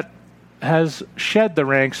team that has shed the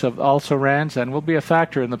ranks of also-rans and will be a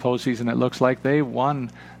factor in the postseason. It looks like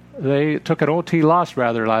they took an OT loss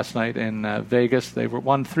last night in Vegas. They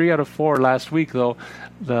won 3 out of 4 last week, though.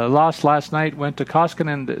 The loss last night went to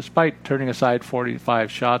Koskinen despite turning aside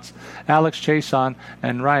 45 shots. Alex Chason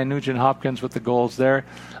and Ryan Nugent-Hopkins with the goals there.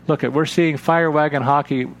 Look, we're seeing fire wagon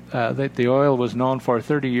hockey that the Oil was known for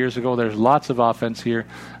 30 years ago. There's lots of offense here.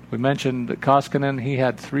 We mentioned Koskinen. He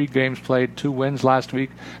had 3 games played, 2 wins last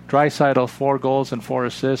week. Draisaitl, 4 goals and 4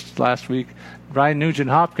 assists last week. Ryan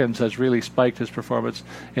Nugent-Hopkins has really spiked his performance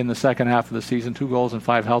in the second half of the season, 2 goals and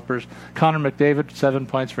 5 helpers. Connor McDavid, 7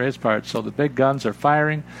 points for his part. So the big guns are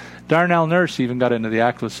firing. Darnell Nurse even got into the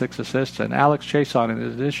act with 6 assists. And Alex Chason, in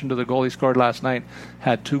addition to the goal he scored last night,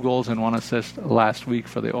 had 2 goals and 1 assist last week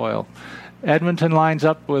for the Oil. Edmonton lines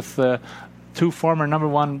up with 2 former number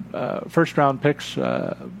 1 first-round picks,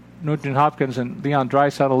 Nugent-Hopkins and Leon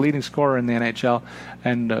Draisaitl, leading scorer in the NHL,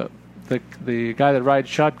 and the guy that rides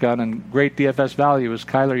shotgun and great DFS value is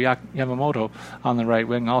Kyler Yamamoto on the right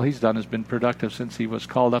wing. All he's done has been productive since he was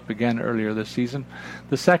called up again earlier this season.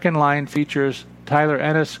 The second line features Tyler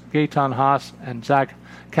Ennis, Gaetan Haas, and Zach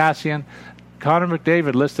Kassian. Connor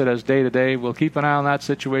McDavid listed as day-to-day. We'll keep an eye on that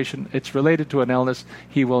situation. It's related to an illness.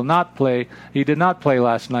 He will not play. He did not play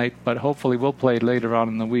last night, but hopefully will play later on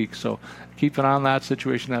in the week. So keep an eye on that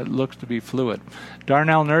situation. That looks to be fluid.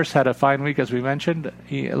 Darnell Nurse had a fine week, as we mentioned.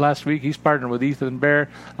 Last week he's partnered with Ethan Bear,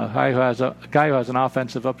 a guy who has an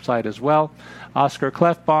offensive upside as well. Oscar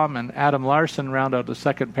Klefbom and Adam Larson round out the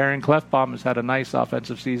second pairing. Klefbom has had a nice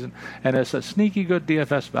offensive season, and it's a sneaky good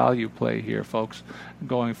DFS value play here, folks,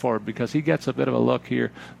 going forward, because he gets a bit of a look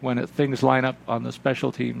here when things line up on the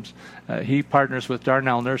special teams. He partners with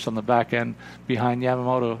Darnell Nurse on the back end behind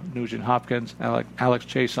Yamamoto, Nugent-Hopkins, Alex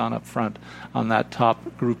Chason up front on that top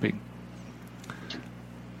grouping.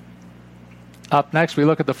 Up next, we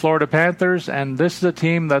look at the Florida Panthers, and this is a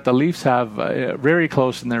team that the Leafs have very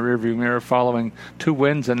close in their rearview mirror following 2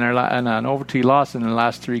 wins and an OT loss in the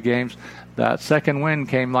last 3 games. That second win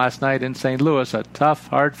came last night in St. Louis, a tough,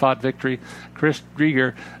 hard-fought victory. Chris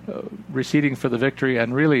Driedger receding for the victory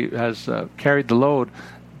and really has carried the load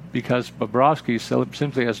because Bobrovsky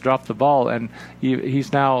simply has dropped the ball, and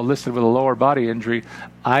he's now listed with a lower body injury.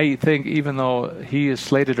 I think even though he is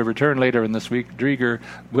slated to return later in this week, Driedger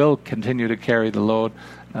will continue to carry the load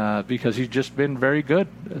because he's just been very good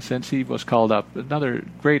since he was called up. Another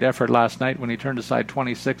great effort last night when he turned aside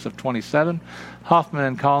 26 of 27. Hoffman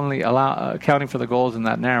and Connolly accounting for the goals in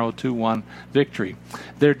that narrow 2-1 victory.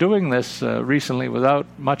 They're doing this recently without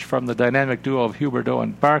much from the dynamic duo of Huberdeau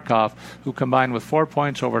and Barkov, who combined with 4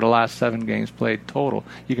 points over the last 7 games played total.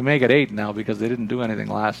 You can make it 8 now because they didn't do anything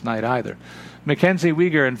last night either. Mackenzie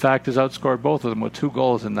Weegar, in fact, has outscored both of them with 2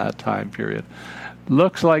 goals in that time period.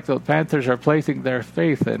 Looks like the Panthers are placing their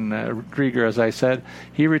faith in Driedger, as I said.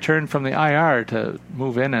 He returned from the IR to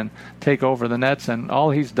move in and take over the Nets, and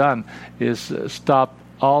all he's done is stop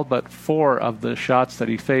all but 4 of the shots that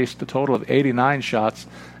he faced, a total of 89 shots,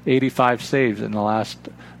 85 saves in the last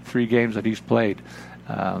 3 games that he's played.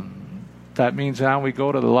 That means now we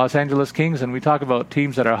go to the Los Angeles Kings, and we talk about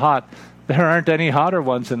teams that are hot. There aren't any hotter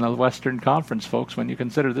ones in the Western Conference, folks, when you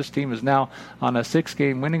consider this team is now on a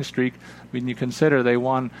 6-game winning streak. When you consider they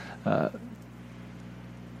won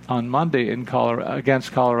on Monday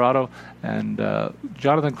against Colorado, and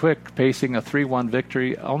Jonathan Quick pacing a 3-1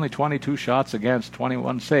 victory, only 22 shots against,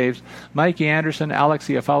 21 saves. Mikey Anderson, Alex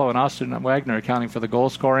Iafallo, and Austin Wagner accounting for the goal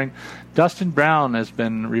scoring. Dustin Brown has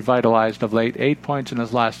been revitalized of late, 8 points in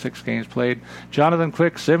his last 6 games played. Jonathan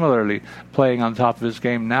Quick similarly playing on top of his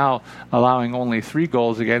game, now allowing only 3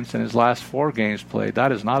 goals against in his last 4 games played.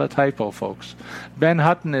 That is not a typo, folks. Ben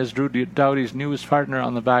Hutton is Drew Doughty's newest partner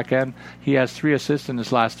on the back end. He has 3 assists in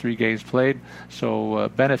his last 3 games played,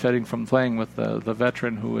 so benefiting from playing with the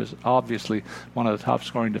veteran who is obviously one of the top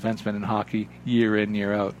scoring defensemen in hockey year in,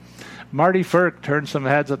 year out. Marty Ferk turned some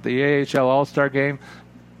heads at the AHL All-Star game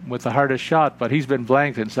with the hardest shot, but he's been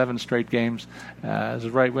blanked in 7 straight games as a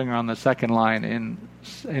right winger on the second line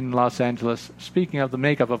in Los Angeles. Speaking of the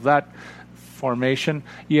makeup of that formation,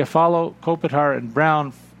 Iafallo, Kopitar, and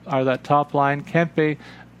Brown are that top line. Kempe,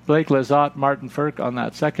 Blake Lizotte, Martin Ferk on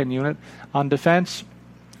that second unit. On defense,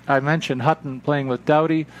 I mentioned Hutton playing with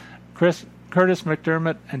Doughty, Curtis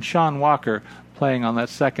McDermott, and Sean Walker playing on that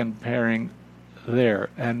second pairing there.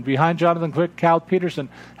 And behind Jonathan Quick, Cal Peterson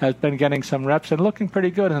has been getting some reps and looking pretty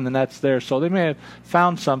good in the nets there. So they may have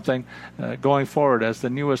found something going forward as the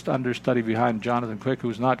newest understudy behind Jonathan Quick,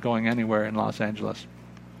 who's not going anywhere in Los Angeles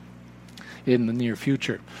in the near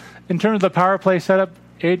future. In terms of the power play setup,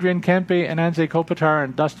 Adrian Kempe and Anze Kopitar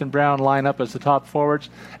and Dustin Brown line up as the top forwards.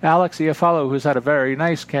 Alex Iafallo, who's had a very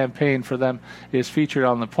nice campaign for them, is featured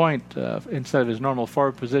on the point instead of his normal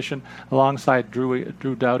forward position, alongside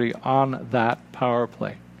Drew Doughty on that power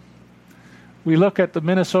play. We look at the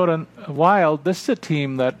Minnesota Wild. This is a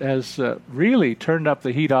team that has really turned up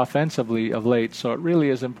the heat offensively of late, so it really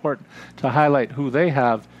is important to highlight who they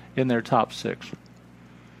have in their top 6.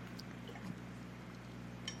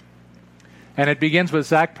 And it begins with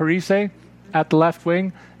Zach Parise at the left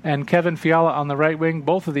wing and Kevin Fiala on the right wing.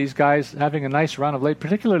 Both of these guys having a nice run of late,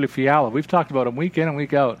 particularly Fiala. We've talked about him week in and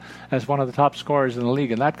week out as one of the top scorers in the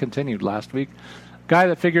league, and that continued last week. Guy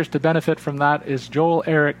that figures to benefit from that is Joel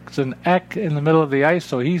Eriksson Ek in the middle of the ice,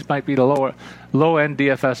 so he might be the low-end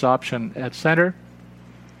DFS option at center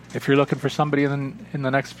if you're looking for somebody in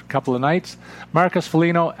the next couple of nights. Marcus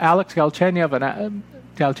Foligno, Alex Galchenyuk,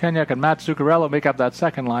 and Matt Zuccarello make up that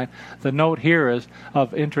second line. The note here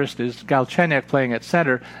of interest is Galchenyuk playing at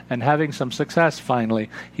center and having some success finally.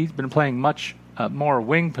 He's been playing much more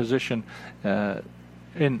wing position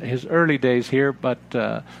in his early days here, but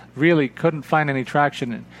really couldn't find any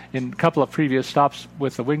traction in a couple of previous stops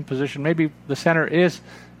with the wing position. Maybe the center is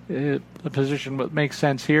the position that makes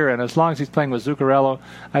sense here, and as long as he's playing with Zuccarello,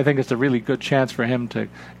 I think it's a really good chance for him to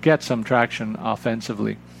get some traction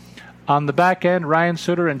offensively. On the back end, Ryan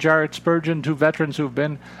Suter and Jarrett Spurgeon, 2 veterans who've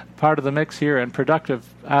been part of the mix here and productive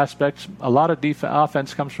aspects. A lot of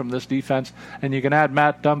offense comes from this defense, and you can add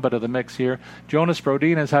Matt Dumba to the mix here. Jonas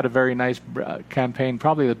Brodin has had a very nice campaign,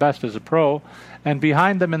 probably the best as a pro. And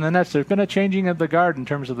behind them in the nets, there's been a changing of the guard in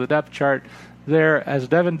terms of the depth chart there, as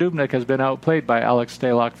Devin Dubnyk has been outplayed by Alex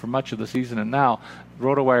Stalock for much of the season, and now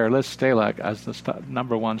RotoWire lists Stalock as the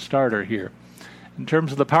number 1 starter here. In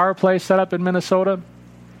terms of the power play setup in Minnesota,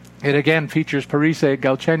 it again features Parise,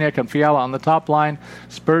 Galchenyuk, and Fiala on the top line,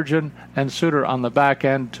 Spurgeon and Suter on the back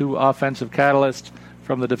end, 2 offensive catalysts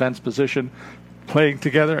from the defense position. playing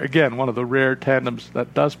together. Again, one of the rare tandems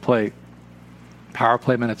that does play power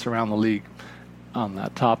play minutes around the league on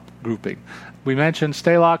that top grouping. We mentioned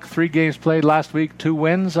Stalock, 3 games played last week, 2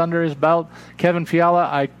 wins under his belt. Kevin Fiala,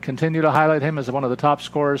 I continue to highlight him as one of the top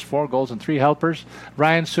scorers, 4 goals and 3 helpers.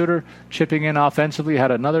 Ryan Suter chipping in offensively,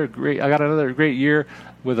 got another great year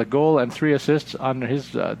with a goal and 3 assists on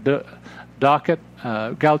his docket.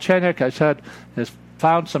 Galchenyuk, I said, has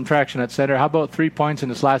found some traction at center. How about 3 points in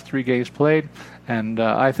his last 3 games played? And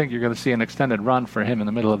I think you're going to see an extended run for him in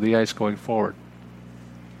the middle of the ice going forward.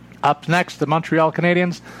 Up next, the Montreal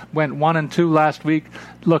Canadiens went 1-2 last week.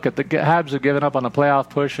 Look, the Habs have given up on the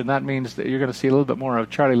playoff push, and that means that you're going to see a little bit more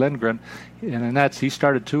of Charlie Lindgren. And he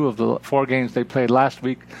started 2 of the 4 games they played last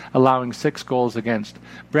week, allowing 6 goals against.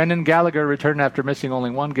 Brendan Gallagher returned after missing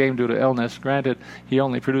only 1 game due to illness. Granted, he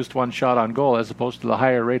only produced 1 shot on goal, as opposed to the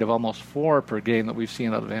higher rate of almost 4 per game that we've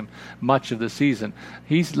seen out of him much of the season.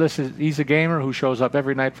 He's a gamer who shows up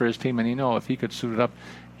every night for his team, and if he could suit it up,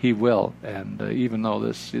 he will. And even though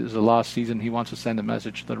this is a lost season, he wants to send a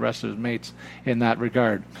message to the rest of his mates in that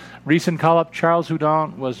regard. Recent call-up, Charles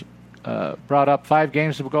Hudon was brought up 5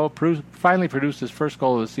 games ago, finally produced his first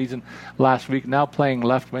goal of the season last week, now playing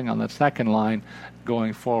left wing on the second line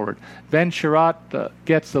going forward. Ben Sherratt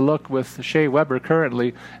gets the look with Shea Weber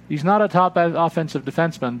currently. He's not a top offensive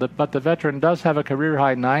defenseman, but the veteran does have a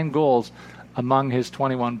career-high 9 goals among his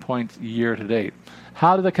 21 points year to date.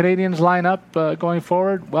 How do the Canadiens line up going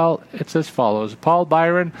forward? Well, it's as follows. Paul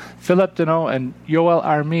Byron, Philip Deneau, and Yoel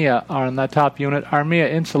Armia are in that top unit.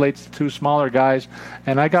 Armia insulates the 2 smaller guys,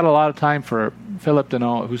 and I got a lot of time for Philip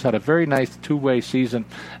Deneau, who's had a very nice 2-way season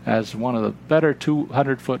as one of the better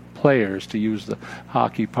 200-foot players, to use the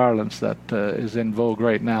hockey parlance that is in vogue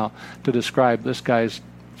right now, to describe this guy's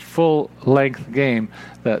full-length game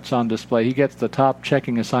that's on display. He gets the top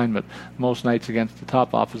checking assignment most nights against the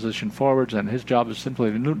top opposition forwards, and his job is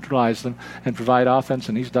simply to neutralize them and provide offense,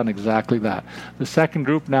 and he's done exactly that. The second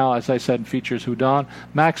group now, as I said, features Hudon.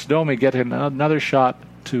 Max Domi getting another shot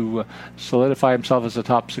to solidify himself as a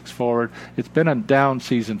top 6 forward. It's been a down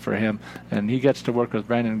season for him, and he gets to work with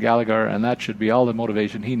Brendan Gallagher, and that should be all the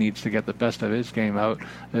motivation he needs to get the best of his game out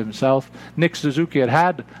himself. Nick Suzuki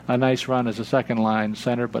had a nice run as a second-line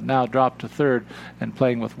center, but now dropped to third and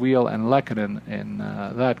playing with Wheel and Lehkonen in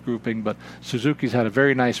that grouping, but Suzuki's had a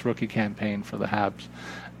very nice rookie campaign for the Habs.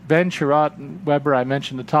 Ben Sherratt and Weber, I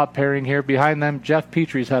mentioned the top pairing here. Behind them, Jeff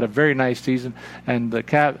Petry's had a very nice season, and the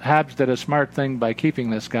Habs did a smart thing by keeping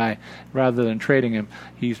this guy rather than trading him.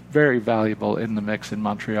 He's very valuable in the mix in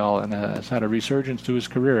Montreal and has had a resurgence to his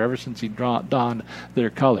career ever since he donned their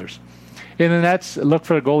colors. In the nets, look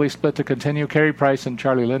for a goalie split to continue. Carey Price and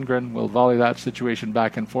Charlie Lindgren will volley that situation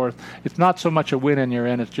back and forth. It's not so much a win in your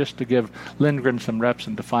end, it's just to give Lindgren some reps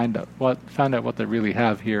and to find out what they really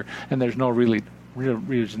have here. And there's no real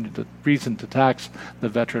reason to tax the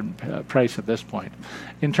veteran Price at this point.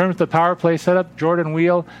 In terms of the power play setup, Jordan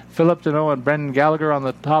Wheel, Philip Deneau, and Brendan Gallagher on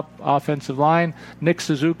the top offensive line. Nick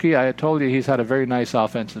Suzuki, I told you he's had a very nice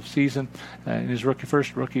offensive season in his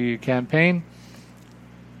first rookie campaign.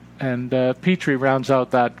 And Petry rounds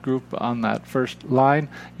out that group on that first line.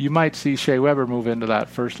 You might see Shea Weber move into that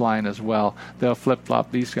first line as well. They'll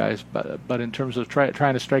flip-flop these guys. But in terms of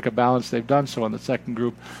trying to strike a balance, they've done so in the second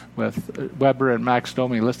group with Weber and Max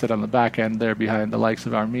Domi listed on the back end there behind the likes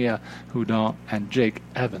of Armia, Hudon, and Jake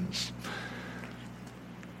Evans.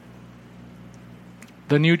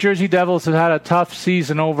 The New Jersey Devils have had a tough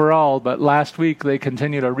season overall, but last week they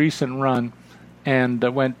continued a recent run and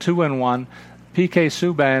went 2-1. P.K.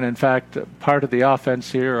 Subban, in fact, part of the offense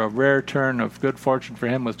here, a rare turn of good fortune for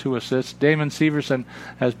him with 2 assists. Damon Severson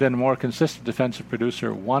has been a more consistent defensive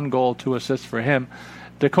producer, 1 goal, 2 assists for him.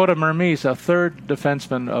 Dakota Mermis, a third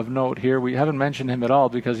defenseman of note here. We haven't mentioned him at all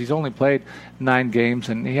because he's only played 9 games,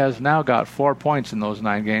 and he has now got 4 points in those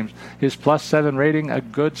 9 games. His +7 rating, a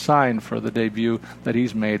good sign for the debut that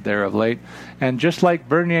he's made there of late. And just like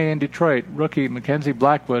Bernier in Detroit, rookie Mackenzie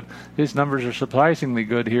Blackwood, his numbers are surprisingly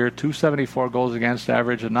good here. 274 goals against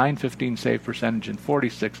average, a .915 save percentage in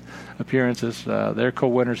 46 appearances. They're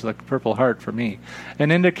co-winners of the Purple Heart for me.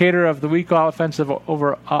 An indicator of the weak offensive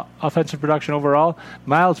production overall,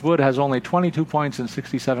 Miles Wood has only 22 points in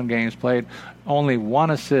 67 games played, only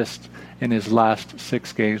 1 assist in his last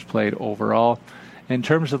 6 games played overall. In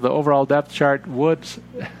terms of the overall depth chart, Wood's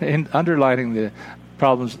underlining the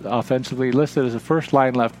problems offensively, listed as a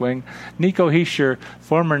first-line left wing. Nico Hischier,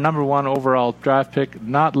 former number 1 overall draft pick,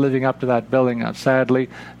 not living up to that billing, sadly,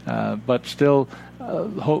 but still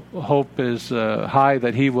hope is high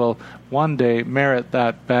that he will one day merit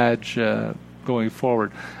that badge going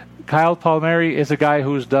forward. Kyle Palmieri is a guy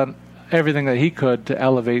who's done everything that he could to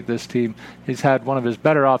elevate this team. He's had one of his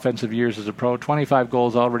better offensive years as a pro. 25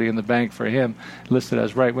 goals already in the bank for him, listed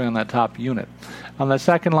as right wing on that top unit. On the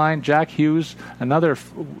second line, Jack Hughes, another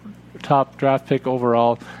top draft pick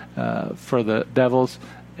overall for the Devils,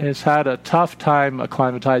 has had a tough time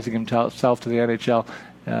acclimatizing himself to the NHL.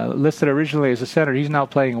 Listed originally as a center, he's now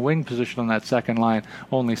playing a wing position on that second line.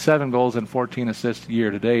 Only 7 goals and 14 assists year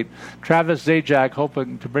to date. Travis Zajac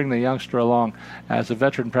hoping to bring the youngster along as a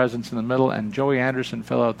veteran presence in the middle, and Joey Anderson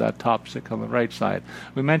fill out that top 6 on the right side.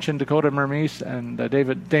 We mentioned Dakota Mermis and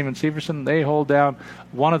Damon Severson. They hold down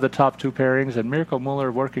one of the top 2 pairings, and Mirko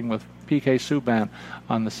Muller working with PK Subban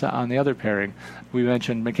on the other pairing. We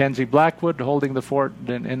mentioned Mackenzie Blackwood holding the fort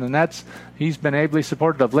in the nets. He's been ably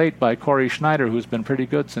supported of late by Corey Schneider, who's been pretty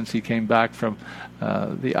good since he came back from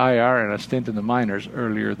the IR and a stint in the minors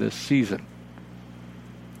earlier this season.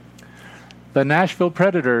 The Nashville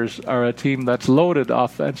Predators are a team that's loaded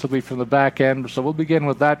offensively from the back end, so we'll begin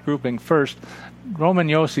with that grouping first. Roman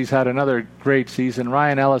Jossi's had another great season,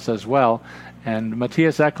 Ryan Ellis as well, and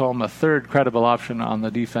Matthias Ekholm, a third credible option on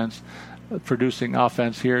the defense, producing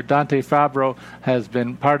offense here. Dante Fabro has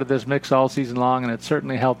been part of this mix all season long, and it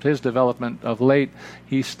certainly helped his development of late.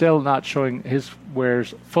 He's still not showing his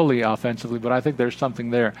wares fully offensively, but I think there's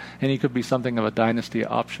something there, and he could be something of a dynasty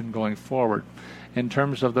option going forward. In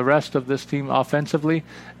terms of the rest of this team offensively,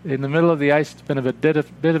 in the middle of the ice, it's been a bit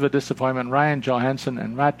of a disappointment. Ryan Johansson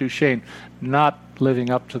and Matt Duchene not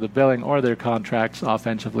living up to the billing or their contracts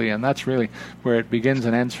offensively, and that's really where it begins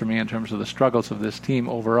and ends for me in terms of the struggles of this team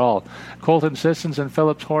overall. Colton Sissons and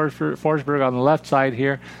Phillips Forsberg on the left side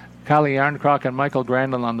here, Kalle Jarnkrok and Michael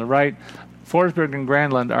Granlund on the right. Forsberg and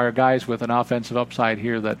Granlund are guys with an offensive upside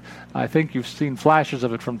here that I think you've seen flashes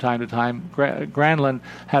of it from time to time. Granlund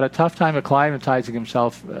had a tough time acclimatizing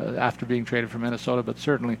himself after being traded from Minnesota, but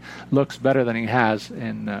certainly looks better than he has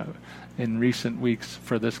in recent weeks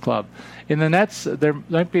for this club. In the nets, there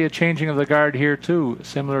might be a changing of the guard here too,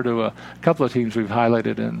 similar to a couple of teams we've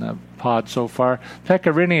highlighted in the pod so far.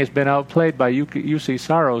 Pekka Rinne has been outplayed by UC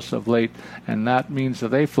Saros of late, and that means that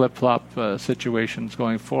they flip-flop situations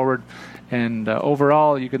going forward. And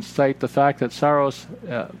overall, you can cite the fact that Saros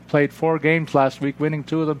played 4 games last week, winning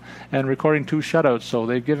 2 of them and recording 2 shutouts. So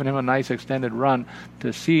they've given him a nice extended run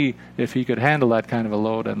to see if he could handle that kind of a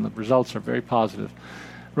load, and the results are very positive.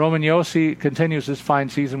 Roman Josi continues his fine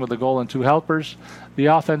season with a goal and 2 helpers. The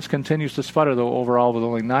offense continues to sputter, though, overall, with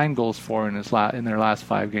only 9 goals for in their last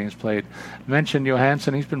 5 games played. Mentioned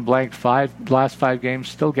Johansson, he's been blanked last 5 games,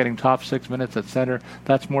 still getting top 6 minutes at center.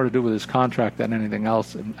 That's more to do with his contract than anything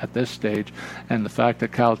else at this stage, and the fact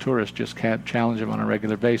that Kyle Turris just can't challenge him on a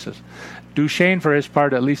regular basis. Duchene, for his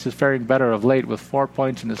part, at least is faring better of late, with 4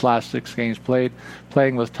 points in his last 6 games played,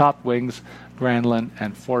 playing with top wings, Granlund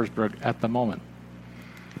and Forsberg at the moment.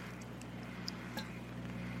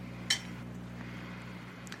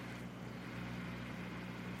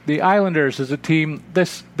 The Islanders is a team,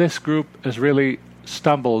 this group has really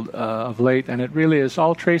stumbled of late, and it really is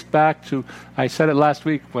all traced back to, I said it last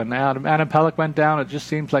week, when Adam Pelech went down, it just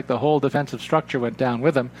seems like the whole defensive structure went down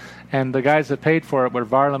with him, and the guys that paid for it were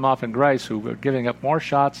Varlamov and Greiss, who were giving up more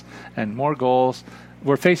shots and more goals,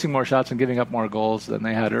 were facing more shots and giving up more goals than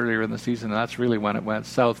they had earlier in the season, and that's really when it went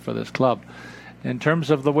south for this club. In terms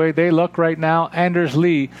of the way they look right now, Anders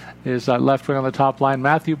Lee is left wing on the top line.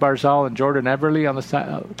 Matthew Barzal and Jordan Eberle on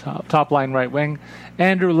the top line right wing.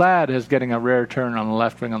 Andrew Ladd is getting a rare turn on the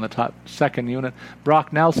left wing on the top second unit.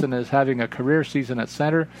 Brock Nelson is having a career season at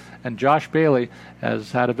center. And Josh Bailey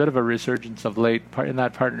has had a bit of a resurgence of late in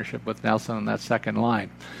that partnership with Nelson on that second line.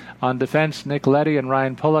 On defense, Nick Leddy and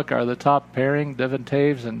Ryan Pulock are the top pairing. Devin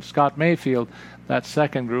Taves and Scott Mayfield, that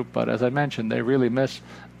second group. But as I mentioned, they really miss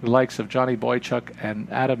the likes of Johnny Boychuk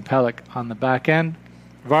and Adam Pelech on the back end.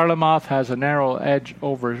 Varlamov has a narrow edge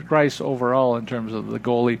over Greiss overall in terms of the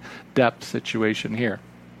goalie depth situation here.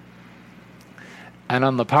 And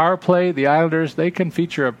on the power play, the Islanders, they can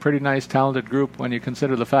feature a pretty nice, talented group when you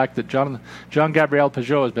consider the fact that Jean-Gabriel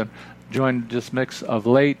Pageau has been joined this mix of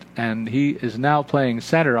late, and he is now playing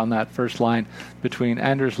center on that first line between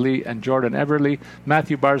Anders Lee and Jordan Eberle.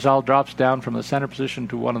 Matthew Barzal drops down from the center position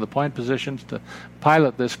to one of the point positions to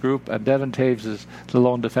pilot this group, and Devin Taves is the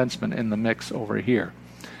lone defenseman in the mix over here.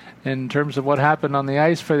 In terms of what happened on the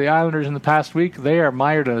ice for the Islanders in the past week, they are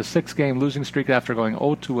mired in a 6-game losing streak after going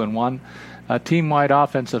 0-2-1. A team-wide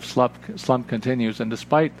offensive slump continues, and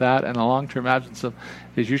despite that and a long-term absence of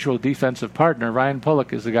his usual defensive partner, Ryan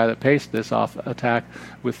Pulock is the guy that paced this off attack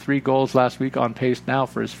with 3 goals last week, on pace now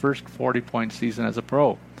for his first 40-point season as a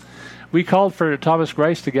pro. We called for Thomas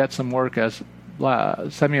Greiss to get some work as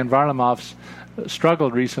Semyon Varlamov's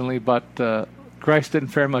struggled recently, but Greiss didn't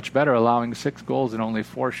fare much better, allowing 6 goals and only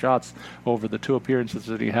 4 shots over the 2 appearances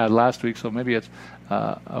that he had last week. So maybe it's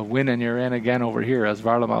a win and you're in again over here, as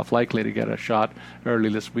Varlamov likely to get a shot early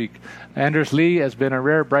this week. Anders Lee has been a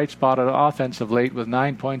rare bright spot on offense of late with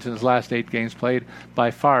 9 points in his last 8 games played, by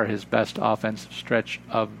far his best offensive stretch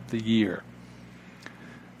of the year.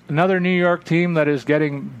 Another New York team that is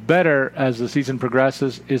getting better as the season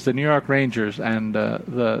progresses is the New York Rangers, and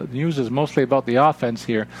the news is mostly about the offense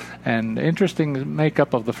here. And interesting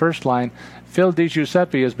makeup of the first line. Phil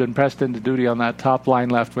DiGiuseppe has been pressed into duty on that top line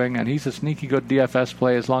left wing, and he's a sneaky good DFS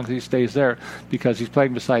play as long as he stays there, because he's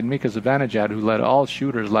playing beside Mika Zibanejad, who led all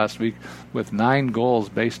shooters last week with 9 goals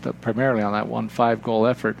based primarily on that 1 5-goal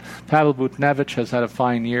effort. Pavel Buchnevich has had a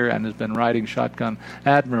fine year and has been riding shotgun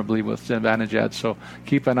admirably with Zibanejad, so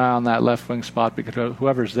keep an eye on that left wing spot, because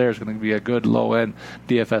whoever's there is going to be a good low-end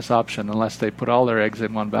DFS option unless they put all their eggs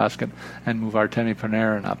in one basket and move Artemi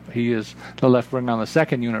Panarin up. He is the left wing on the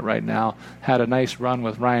second unit right now. Had a nice run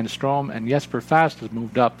with Ryan Strome, and Jesper Fast has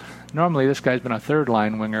moved up. Normally this guy's been a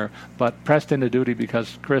third-line winger, but pressed into duty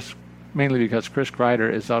mainly because Chris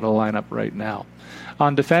Kreider is out of the lineup right now.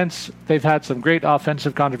 On defense, they've had some great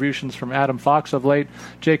offensive contributions from Adam Fox of late.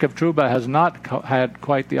 Jacob Trouba has not had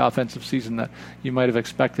quite the offensive season that you might have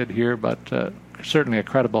expected here, but certainly a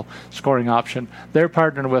credible scoring option. They're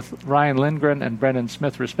partnered with Ryan Lindgren and Brendan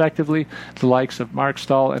Smith, respectively. The likes of Mark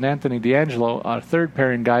Stahl and Anthony DeAngelo are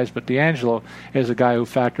third-pairing guys, but DeAngelo is a guy who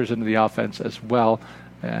factors into the offense as well.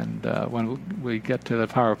 And when we get to the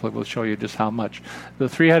power play, we'll show you just how much. The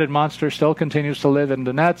three-headed monster still continues to live in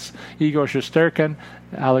the nets. Igor Shesterkin,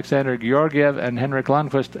 Alexander Georgiev, and Henrik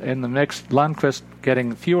Lundqvist in the mix. Lundqvist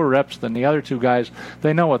getting fewer reps than the other 2 guys.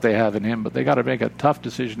 They know what they have in him, but they got to make a tough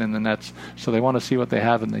decision in the nets. So they want to see what they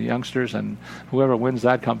have in the youngsters, and whoever wins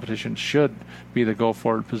that competition should be the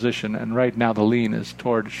go-forward position. And right now the lean is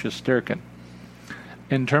toward Shesterkin.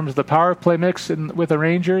 In terms of the power play mix with the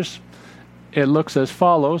Rangers, it looks as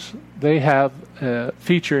follows. They have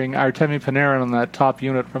featuring Artemi Panarin on that top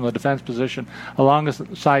unit from the defense position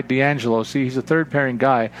alongside DeAngelo. See, he's a third-pairing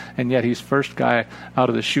guy, and yet he's first guy out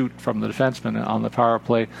of the chute from the defenseman on the power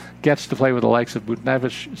play. Gets to play with the likes of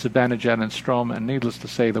Buchnevich, Zibanejad, and Strome, and needless to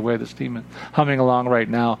say, the way this team is humming along right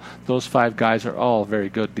now, those 5 guys are all very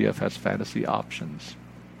good DFS fantasy options.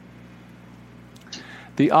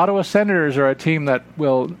 The Ottawa Senators are a team that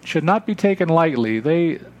should not be taken lightly.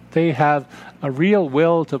 They have a real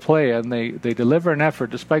will to play, and they deliver an effort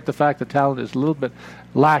despite the fact the talent is a little bit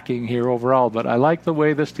lacking here overall. But I like the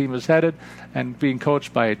way this team is headed, and being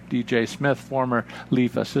coached by DJ Smith, former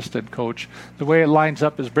Leaf assistant coach. The way it lines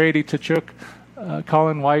up is Brady Tkachuk,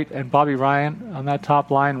 Colin White, and Bobby Ryan on that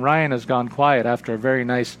top line. Ryan has gone quiet after a very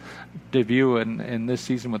nice debut in this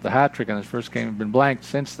season with the hat-trick in his first game. He's been blanked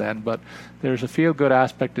since then, but there's a feel-good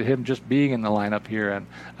aspect to him just being in the lineup here, and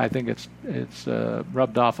I think it's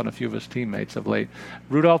rubbed off on a few of his teammates of late.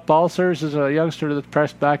 Rudolph Balcers is a youngster that's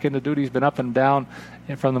pressed back into duty. He's been up and down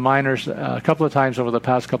from the minors a couple of times over the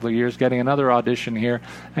past couple of years, getting another audition here,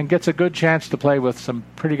 and gets a good chance to play with some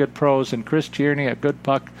pretty good pros, and Chris Tierney, a good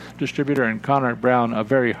puck distributor, and Connor Brown, a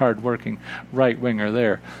very hard-working right winger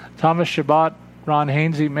there. Thomas Chabot, Ron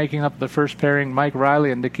Hainsey making up the first pairing, Mike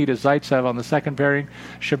Riley and Nikita Zaitsev on the second pairing.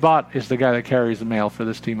 Chabot is the guy that carries the mail for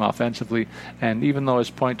this team offensively, and even though his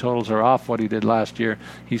point totals are off what he did last year,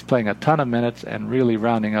 he's playing a ton of minutes and really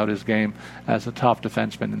rounding out his game as a top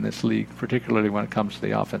defenseman in this league, particularly when it comes to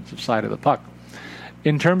the offensive side of the puck.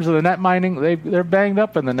 In terms of the net mining, they're banged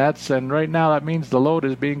up in the nets, and right now that means the load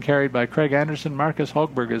is being carried by Craig Anderson. Marcus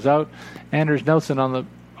Hogberg is out. Anders Nilsson on the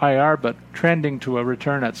IR, but trending to a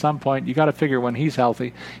return at some point. You got to figure when he's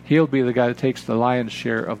healthy, he'll be the guy that takes the lion's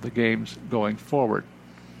share of the games going forward.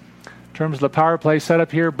 In terms of the power play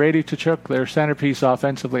setup here, Brady Tkachuk, their centerpiece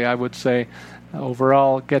offensively, I would say,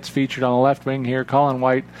 overall gets featured on the left wing here. Colin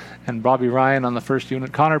White and Bobby Ryan on the first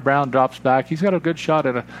unit. Connor Brown drops back. He's got a good shot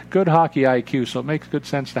and a good hockey IQ, so it makes good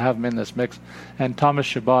sense to have him in this mix. And Thomas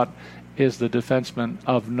Chabot is the defenseman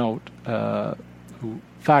of note, who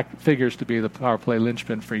figures to be the power play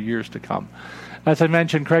linchpin for years to come. As I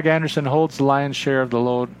mentioned, Craig Anderson holds the lion's share of the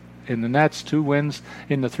load in the nets, 2 wins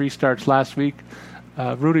in the 3 starts last week.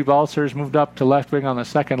 Rudy Balcers moved up to left wing on the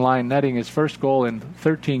second line, netting his first goal in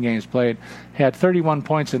 13 games played. He had 31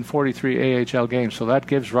 points in 43 AHL games, so that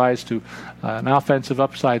gives rise to an offensive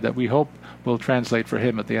upside that we hope will translate for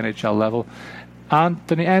him at the NHL level.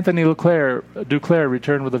 Anthony Duclair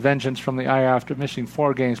returned with a vengeance from the IR after missing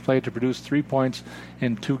 4 games played to produce 3 points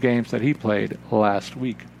in 2 games that he played last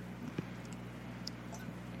week.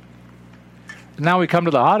 Now we come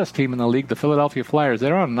to the hottest team in the league, the Philadelphia Flyers.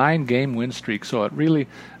 They're on a 9-game win streak, so it really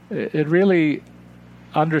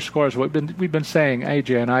underscores what we've been saying,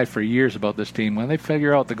 AJ and I, for years about this team. When they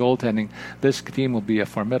figure out the goaltending, this team will be a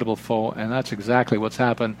formidable foe, and that's exactly what's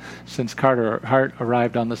happened since Carter Hart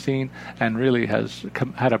arrived on the scene and really has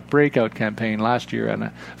had a breakout campaign last year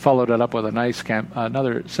and followed it up with a nice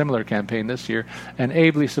another similar campaign this year, and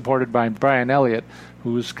ably supported by Brian Elliott,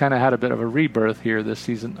 who's kind of had a bit of a rebirth here this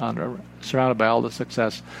season, surrounded by all the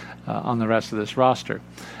success on the rest of this roster.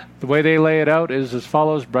 The way they lay it out is as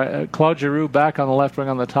follows. Claude Giroux back on the left wing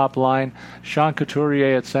on the top line. Sean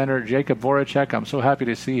Couturier at center. Jacob Voracek. I'm so happy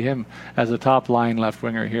to see him as a top line left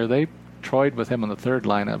winger here. They toyed with him on the third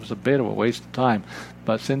line. It was a bit of a waste of time.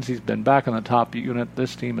 But since he's been back on the top unit,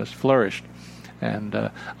 this team has flourished.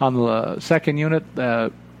 And on the second unit,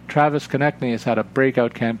 Travis Konechny has had a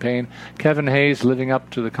breakout campaign. Kevin Hayes living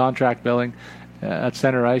up to the contract billing at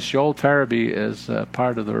center ice. Joel Farabee is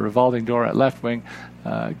part of the revolving door at left wing,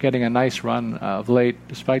 getting a nice run of late,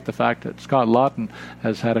 despite the fact that Scott Laughton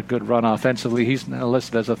has had a good run offensively. He's now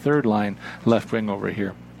listed as a third-line left wing over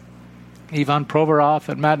here. Ivan Provorov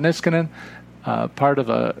and Matt Niskanen, part of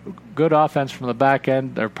a good offense from the back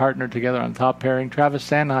end. They're partnered together on top pairing. Travis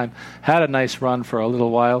Sanheim had a nice run for a little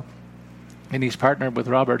while, and he's partnered with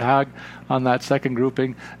Robert Hagg on that second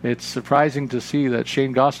grouping. It's surprising to see that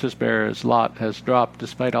Shane Gostisbehere's lot has dropped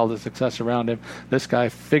despite all the success around him. This guy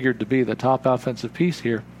figured to be the top offensive piece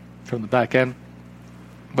here from the back end,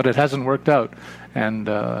 but it hasn't worked out. And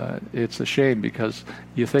it's a shame, because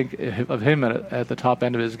you think of him at the top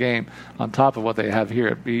end of his game, on top of what they have here,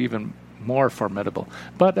 it'd be even more formidable.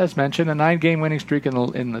 But as mentioned, a 9-game winning streak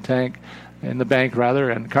in the bank,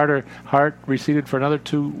 and Carter Hart receded for another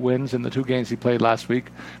 2 wins in the 2 games he played last week.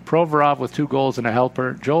 Provorov with 2 goals and a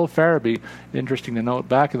helper. Joel Farabee, interesting to note,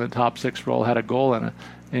 back in the top 6 role, had a goal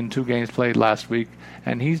in 2 games played last week,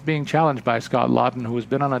 and he's being challenged by Scott Laughton, who has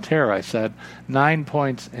been on a tear. I said 9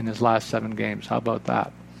 points in his last 7 games. How about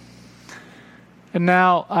that? And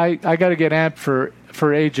now I got to get amped for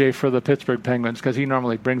AJ for the Pittsburgh Penguins, because he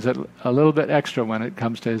normally brings it a little bit extra when it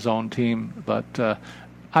comes to his own team. But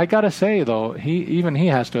I got to say, though, he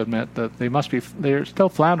has to admit that they're still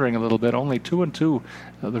floundering a little bit. Only 2-2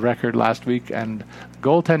 the record last week, and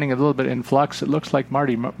goaltending a little bit in flux. It looks like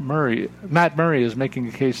Matt Murray is making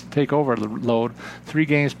a case to take over the load. 3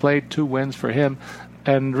 games played, 2 wins for him.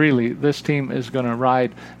 And really, this team is going to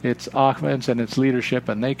ride its offense and its leadership,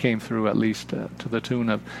 and they came through at least to the tune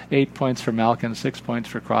of 8 points for Malkin, 6 points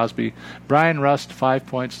for Crosby. Brian Rust, 5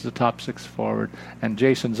 points as the top 6 forward, and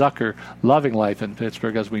Jason Zucker, loving life in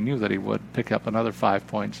Pittsburgh, as we knew that he would, pick up another 5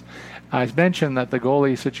 points. I mentioned that the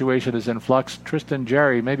goalie situation is in flux. Tristan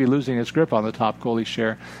Jarry may be losing his grip on the top goalie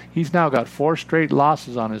share. He's now got 4 straight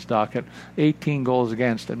losses on his docket, 18 goals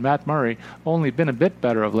against. And Matt Murray only been a bit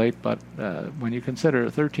better of late, but when you consider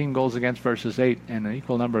 13 goals against versus 8 in an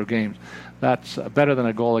equal number of games, that's better than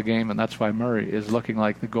a goal a game, and that's why Murray is looking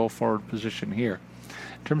like the go-forward position here.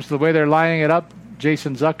 In terms of the way they're lining it up,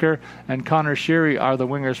 Jason Zucker and Connor Sheary are the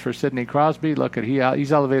wingers for Sidney Crosby. Look at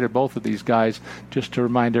he's elevated both of these guys, just to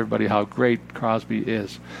remind everybody how great Crosby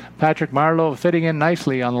is. Patrick Marleau fitting in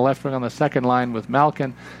nicely on the left wing on the second line with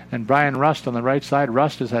Malkin, and Brian Rust on the right side.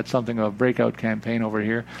 Rust has had something of a breakout campaign over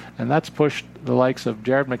here, and that's pushed the likes of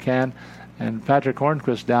Jared McCann and Patrick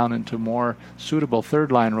Hornquist down into more suitable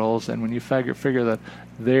third-line roles. And when you figure that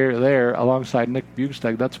they're there alongside Nick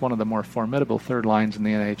Bjugstad, that's one of the more formidable third lines in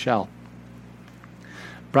the NHL.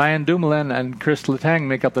 Brian Dumoulin and Chris Letang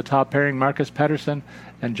make up the top pairing. Marcus Pettersson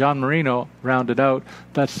and John Marino rounded out.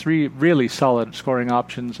 That's 3 really solid scoring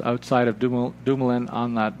options outside of Dumoulin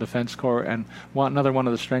on that defense core, and another one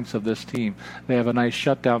of the strengths of this team. They have a nice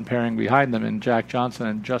shutdown pairing behind them in Jack Johnson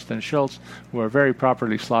and Justin Schultz, who are very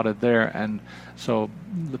properly slotted there. And so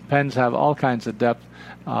the Pens have all kinds of depth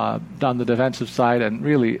on the defensive side, and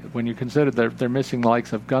really, when you consider they're missing the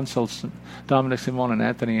likes of Gunsel, Dominic Simone, and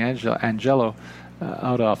Anthony Angelo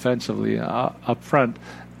out offensively up front,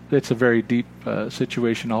 it's a very deep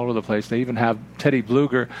situation all over the place. They even have Teddy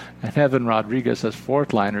Bluger and Evan Rodriguez as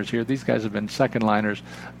 4th liners here. These guys have been 2nd liners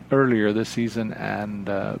earlier this season, and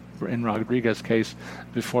in Rodriguez's case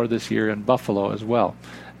before this year in Buffalo as well.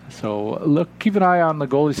 So keep an eye on the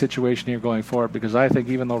goalie situation here going forward, because I think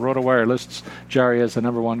even though RotoWire lists Jarry as the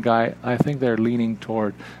number 1 guy, I think they're leaning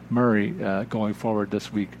toward Murray going forward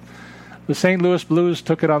this week. The St. Louis Blues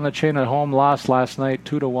took it on the chin at home, lost last night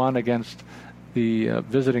 2-1 against the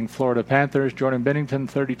visiting Florida Panthers. Jordan Binnington,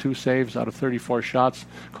 32 saves out of 34 shots.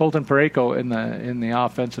 Colton Parayko in the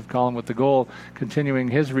offensive column with the goal, continuing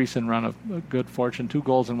his recent run of good fortune. 2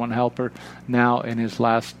 goals and 1 helper now in his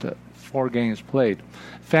last 4 games played.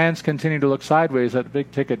 Fans continue to look sideways at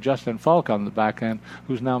big-ticket Justin Falk on the back end,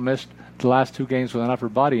 who's now missed the last 2 games with an upper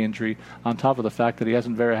body injury, on top of the fact that he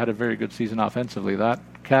hasn't had a very good season offensively. That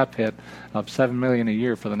cap hit of $7 million a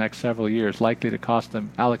year for the next several years, likely to cost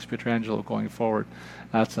them Alex Pietrangelo going forward.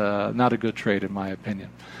 That's not a good trade, in my opinion.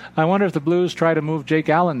 I wonder if the Blues try to move Jake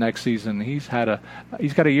Allen next season. He's got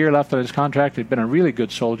a year left on his contract. He's been a really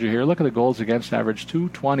good soldier here. Look at the goals against average,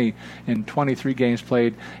 220 in 23 games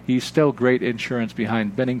played. He's still great insurance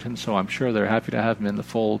behind Binnington, so I'm sure they're happy to have him in the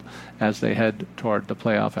fold as they head toward the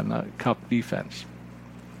playoff and the Cup defense.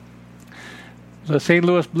 The St.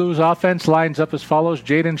 Louis Blues offense lines up as follows: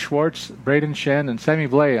 Jaden Schwartz, Braden Shen, and Semi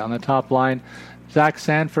Blais on the top line. Zach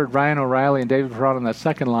Sanford, Ryan O'Reilly, and David Perron on that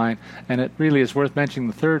second line. And it really is worth mentioning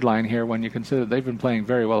the third line here when you consider they've been playing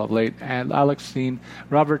very well of late. And Alex Steen,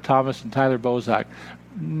 Robert Thomas, and Tyler Bozak.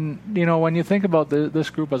 When you think about this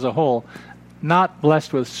group as a whole, not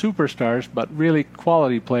blessed with superstars, but really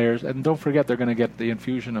quality players. And don't forget, they're going to get the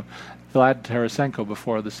infusion of Vlad Tarasenko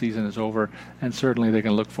before the season is over. And certainly they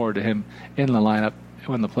can look forward to him in the lineup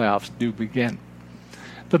when the playoffs do begin.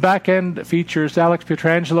 The back end features Alex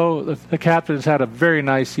Pietrangelo. The captain has had a very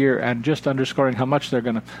nice year, and just underscoring how much they're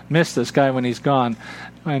going to miss this guy when he's gone.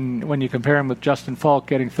 And when you compare him with Justin Falk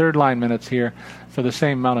getting third line minutes here for the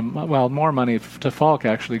same amount of, more money to Falk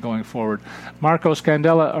actually going forward. Marco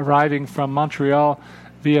Scandella, arriving from Montreal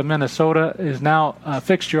via Minnesota, is now a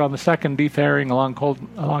fixture on the second D pairing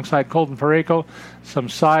alongside Colton Parayko. Some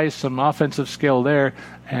size, some offensive skill there,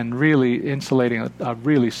 and really insulating a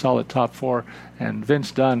really solid top 4. And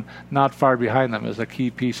Vince Dunn not far behind them as a key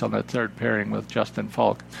piece on that third pairing with Justin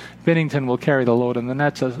Falk. Binnington will carry the load in the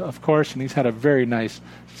nets, of course, and he's had a very nice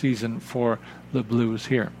season for the Blues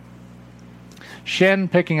here. Shen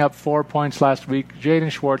picking up 4 points last week. Jaden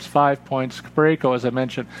Schwartz 5 points. Parayko, as I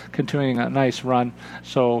mentioned, continuing a nice run.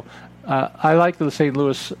 So I like the St.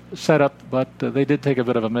 Louis setup, but they did take a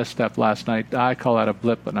bit of a misstep last night. I call that a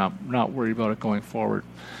blip, but I'm not worried about it going forward.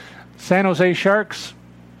 San Jose Sharks,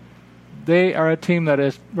 they are a team that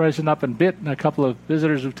has risen up and bitten a couple of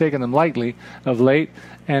visitors who've taken them lightly of late,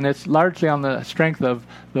 and it's largely on the strength of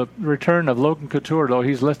the return of Logan Couture, though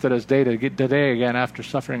he's listed as day today again after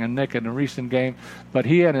suffering a nick in a recent game. But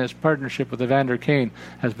he and his partnership with Evander Kane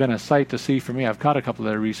has been a sight to see for me. I've caught a couple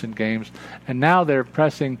of their recent games, and now they're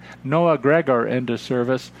pressing Noah Gregor into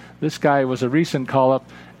service. This guy was a recent call-up,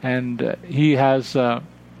 and he has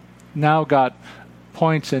now got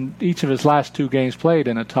points in each of his last 2 games played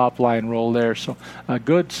in a top line role there. So a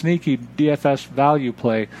good sneaky DFS value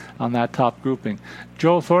play on that top grouping.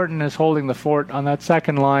 Joe Thornton is holding the fort on that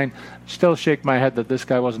second line. Still shake my head that this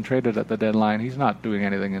guy wasn't traded at the deadline. He's not doing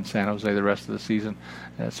anything in San Jose the rest of the season.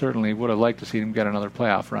 Certainly would have liked to see him get another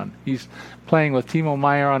playoff run. He's playing with Timo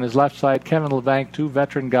Meier on his left side, Kevin Labanc, 2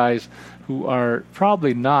 veteran guys who are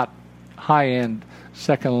probably not high-end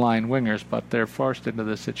second-line wingers, but they're forced into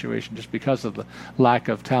this situation just because of the lack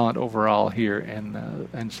of talent overall here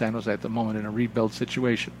in San Jose at the moment in a rebuild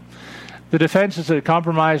situation. The defense is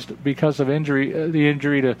compromised because of the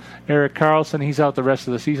injury to Erik Karlsson. He's out the rest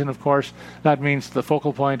of the season, of course. That means the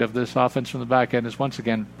focal point of this offense from the back end is once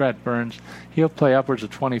again Brett Burns. He'll play upwards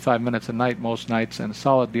of 25 minutes a night most nights, and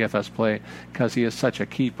solid DFS play because he is such a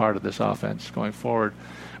key part of this offense going forward.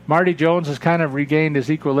 Marty Jones has kind of regained his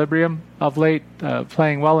equilibrium of late,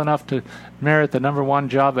 playing well enough to merit the number 1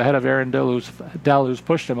 job ahead of Aaron Dell, who's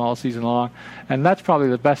pushed him all season long. And that's probably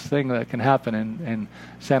the best thing that can happen in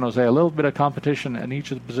San Jose. A little bit of competition in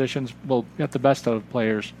each of the positions will get the best out of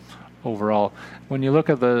players overall. When you look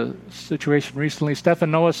at the situation recently,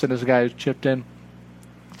 Stefan Noesen is a guy who's chipped in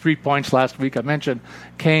 3 points last week. I mentioned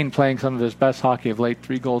Kane playing some of his best hockey of late,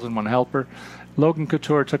 3 goals and 1 helper. Logan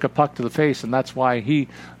Couture took a puck to the face, and that's why he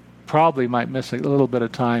probably might miss a little bit of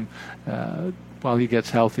time while he gets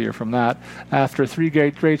healthier from that. After 3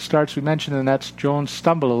 great starts, we mentioned in the nets, Jones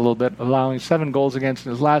stumbled a little bit, allowing 7 goals against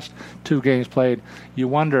in his last 2 games played. You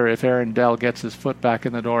wonder if Aaron Dell gets his foot back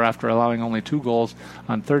in the door after allowing only 2 goals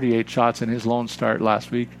on 38 shots in his lone start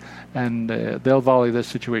last week. And they'll volley this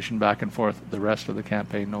situation back and forth the rest of the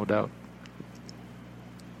campaign, no doubt.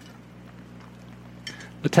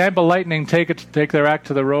 The Tampa Lightning take their act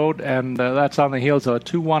to the road, and that's on the heels of a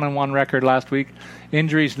 2-1-1 record last week.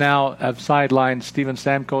 Injuries now have sidelined Steven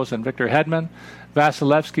Stamkos and Victor Hedman.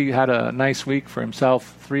 Vasilevsky had a nice week for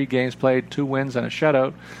himself, 3 games played, 2 wins and a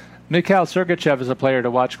shutout. Mikhail Sergachev is a player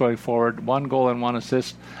to watch going forward, 1 goal and 1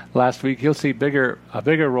 assist last week. He'll see a bigger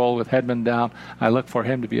role with Hedman down. I look for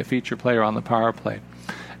him to be a feature player on the power play.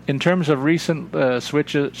 In terms of recent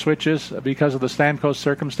switches, because of the Stamkos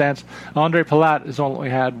circumstance, Andre Palat has only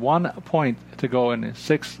had 1 point to go in his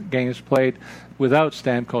 6 games played without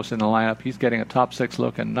Stamkos in the lineup. He's getting a top 6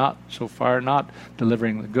 look and not so far not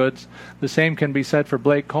delivering the goods. The same can be said for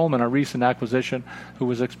Blake Coleman, a recent acquisition who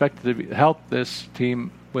was expected to help this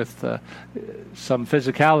team with some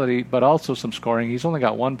physicality but also some scoring. He's only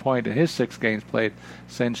got 1 point in his 6 games played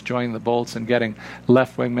since joining the Bolts and getting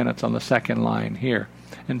left wing minutes on the second line here.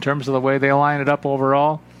 In terms of the way they line it up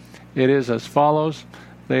overall, it is as follows.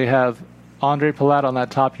 They have Andre Palat on that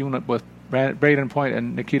top unit with Braden Point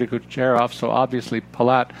and Nikita Kucherov, so obviously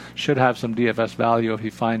Palat should have some DFS value if he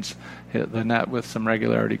finds the net with some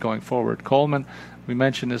regularity going forward. Coleman, we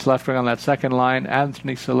mentioned, his left wing on that second line.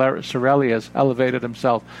 Anthony Cirelli has elevated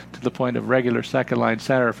himself to the point of regular second line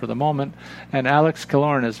center for the moment, and Alex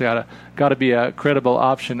Killorn has got to be a credible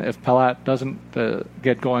option if Palat doesn't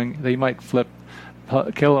get going. They might flip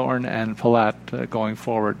Killorn and Palat going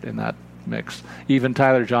forward in that mix. Even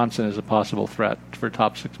Tyler Johnson is a possible threat for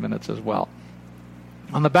top 6 minutes as well.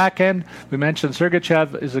 On the back end, we mentioned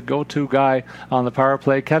Sergachev is a go-to guy on the power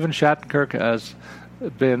play. Kevin Shattenkirk has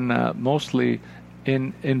been mostly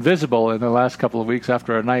invisible in the last couple of weeks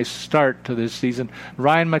after a nice start to this season.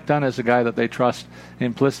 Ryan McDonough is a guy that they trust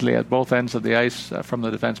implicitly at both ends of the ice from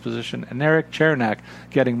the defense position, and Eric Chernak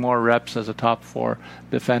getting more reps as a top 4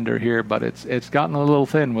 defender here, but it's gotten a little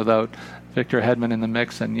thin without Victor Hedman in the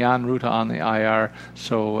mix and Jan Ruta on the IR,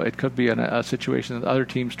 so it could be a situation that other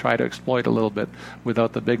teams try to exploit a little bit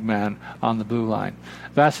without the big man on the blue line.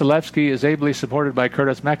 Vasilevsky is ably supported by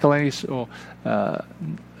Curtis McElhinney, so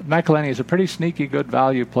McElhinney is a pretty sneaky good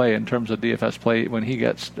value play in terms of DFS play when he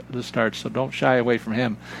gets the start, so don't shy away from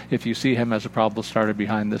him if you see him as a probable starter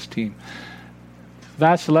behind this team.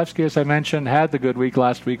 Vasilevsky, as I mentioned, had the good week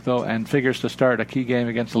last week, though, and figures to start a key game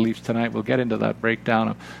against the Leafs tonight. We'll get into that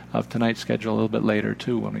breakdown of tonight's schedule a little bit later,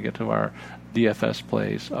 too, when we get to our DFS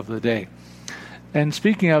plays of the day. And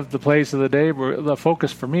speaking of the plays of the day, the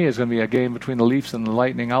focus for me is going to be a game between the Leafs and the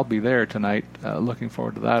Lightning. I'll be there tonight. Looking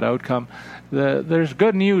forward to that outcome. There's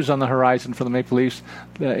good news on the horizon for the Maple Leafs.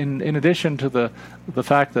 In addition to the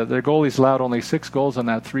fact that their goalies allowed only 6 goals on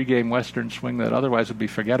that 3-game Western swing that otherwise would be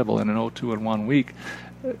forgettable in an 0-2-1 week,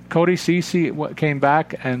 Cody Ceci came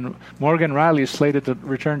back, and Morgan Rielly is slated to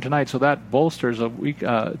return tonight, so that bolsters a weak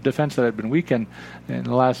defense that had been weakened in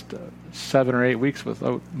the last 7 or 8 weeks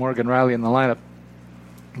without Morgan Rielly in the lineup.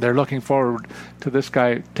 They're looking forward to this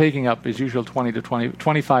guy taking up his usual 20 to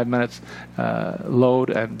 25 minutes load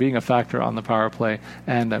and being a factor on the power play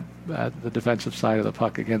and at the defensive side of the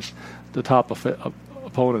puck against the top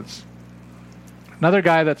opponents. Another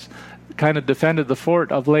guy that's kind of defended the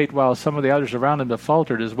fort of late while some of the others around him have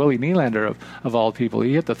faltered is Willie Nylander of all people.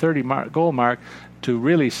 He hit the 30-goal mark to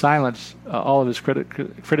really silence all of his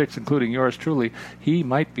critics, including yours truly. He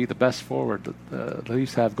might be the best forward that the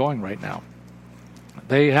Leafs have going right now.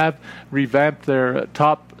 They have revamped their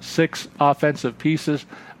top 6 offensive pieces,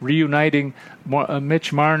 reuniting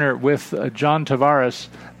Mitch Marner with John Tavares,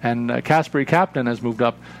 and Kasperi Kapanen has moved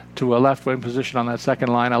up to a left-wing position on that second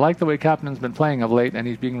line. I like the way Kapanen's been playing of late, and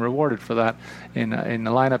he's being rewarded for that in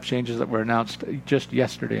the lineup changes that were announced just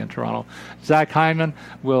yesterday in Toronto. Zach Hyman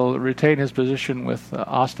will retain his position with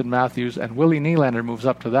Austin Matthews, and Willie Nylander moves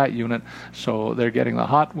up to that unit, so they're getting the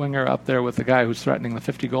hot winger up there with the guy who's threatening the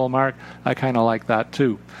 50-goal mark. I kind of like that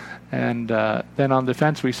too. And then on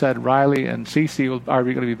defense, we said Riley and Ceci are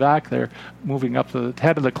going to be back. They're moving up to the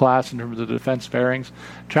head of the class in terms of the defense pairings.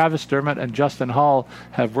 Travis Dermott and Justin Hall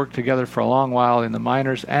have worked together for a long while in the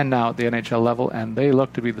minors and now at the NHL level, and they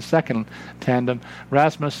look to be the second tandem.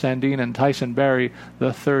 Rasmus Sandin and Tyson Barrie,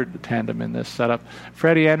 the third tandem in this setup.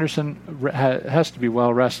 Freddie Anderson has to be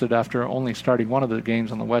well rested after only starting one of the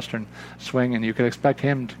games on the Western swing, and you can expect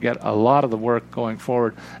him to get a lot of the work going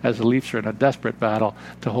forward as the Leafs are in a desperate battle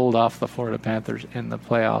to hold off the Florida Panthers in the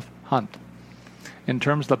playoff hunt. In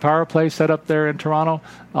terms of the power play set up there in Toronto,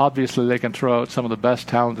 obviously they can throw out some of the best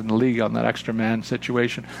talent in the league on that extra man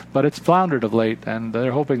situation, but it's floundered of late, and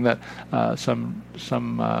they're hoping that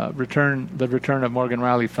the return of Morgan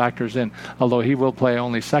Rielly factors in, although he will play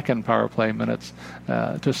only second power play minutes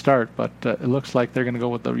to start, but it looks like they're going to go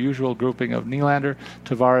with the usual grouping of Nylander,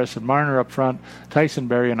 Tavares, and Marner up front, Tyson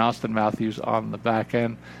Barrie and Austin Matthews on the back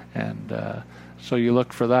end, and so you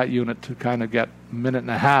look for that unit to kind of get a minute and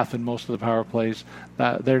a half in most of the power plays.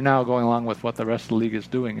 They're now going along with what the rest of the league is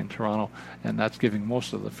doing in Toronto, and that's giving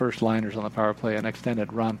most of the first liners on the power play an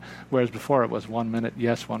extended run, whereas before it was 1 minute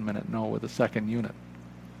yes, 1 minute no with the second unit.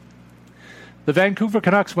 The Vancouver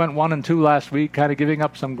Canucks went 1-2 last week, kind of giving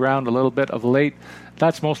up some ground a little bit of late.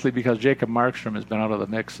 That's mostly because Jacob Markstrom has been out of the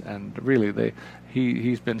mix, and really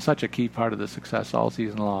he's been such a key part of the success all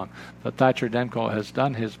season long. But Thatcher Demko has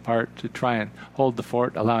done his part to try and hold the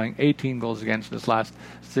fort, allowing 18 goals against his last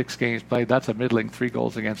 6 games played. That's a middling 3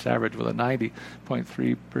 goals against average with a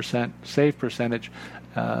 90.3% save percentage.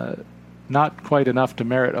 Not quite enough to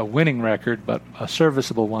merit a winning record, but a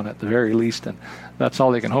serviceable one at the very least, and that's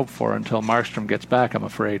all they can hope for until Markstrom gets back, I'm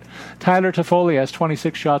afraid. Tyler Toffoli has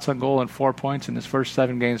 26 shots on goal and 4 points in his first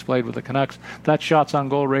 7 games played with the Canucks. That shots on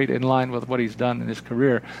goal rate in line with what he's done in his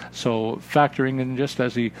career. So factoring in just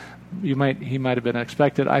as he might have been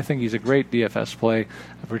expected, I think he's a great DFS play,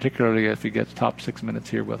 particularly if he gets top 6 minutes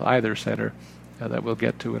here with either center. That we'll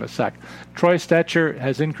get to in a sec. Troy Stecher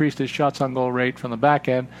has increased his shots on goal rate from the back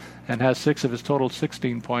end and has 6 of his total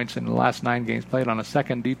 16 points in the last 9 games played on a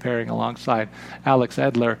second D pairing alongside Alex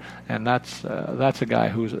Edler, and that's a guy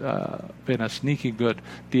who's been a sneaky good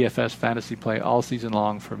DFS fantasy play all season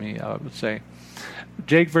long for me, I would say.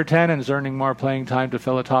 Jake Virtanen is earning more playing time to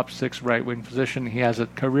fill a top 6 right wing position. He has a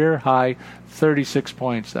career high 36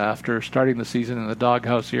 points after starting the season in the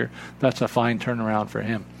doghouse here. That's a fine turnaround for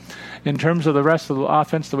him. In terms of the rest of the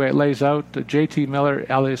offense, the way it lays out, JT Miller,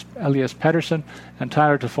 Elias Pettersson, and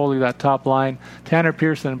Tyler Toffoli, that top line. Tanner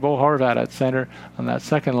Pearson and Bo Horvat at center on that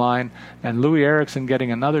second line. And Louis Eriksson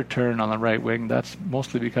getting another turn on the right wing. That's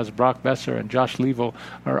mostly because Brock Besser and Josh Levo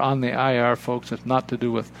are on the IR, folks. It's not to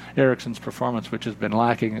do with Eriksson's performance, which has been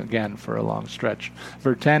lacking again for a long stretch.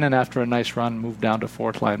 Virtanen, after a nice run, moved down to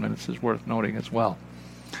 4th line minutes, is worth noting as well.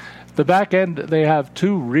 The back end, they have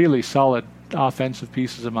 2 really solid offensive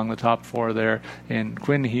pieces among the top 4 there in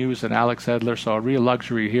Quinn Hughes and Alex Edler, so a real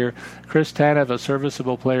luxury here. Chris Tanev, a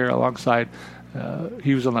serviceable player alongside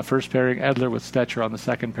Hughes on the first pairing, Edler with Stecher on the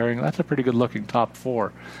second pairing. That's a pretty good looking top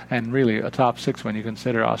 4, and really a top 6 when you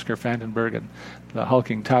consider Oscar Fantenberg and the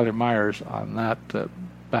hulking Tyler Myers on that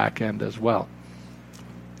back end as well.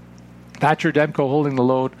 Thatcher Demko holding the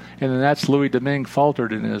load in the nets. Louis Domingue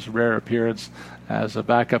faltered in his rare appearance as a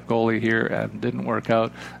backup goalie here and didn't work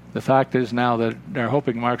out. The fact is now that they're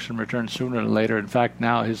hoping Markstrom returns sooner than later. In fact,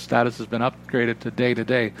 now his status has been upgraded to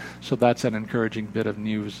day-to-day, so that's an encouraging bit of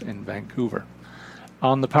news in Vancouver.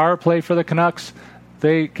 On the power play for the Canucks,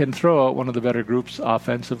 they can throw out one of the better groups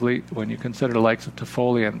offensively when you consider the likes of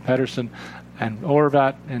Toffoli and Pettersson and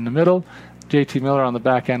Horvat in the middle, JT Miller on the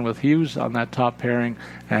back end with Hughes on that top pairing,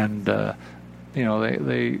 and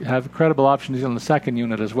they have credible options on the second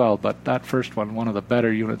unit as well, but that first one of the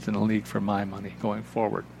better units in the league for my money going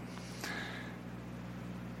forward.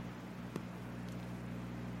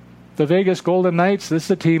 The Vegas Golden Knights, this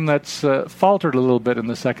is a team that's faltered a little bit in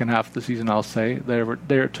the second half of the season, I'll say. They were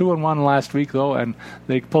 2-1 last week, though, and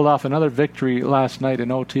they pulled off another victory last night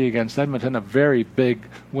in OT against Edmonton, a very big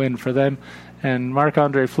win for them. And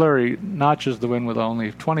Marc-Andre Fleury notches the win with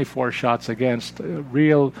only 24 shots against. A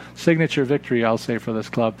real signature victory, I'll say, for this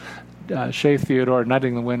club. Shea Theodore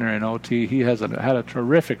netting the winner in OT. He has had a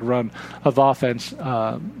terrific run of offense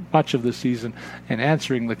much of the season, and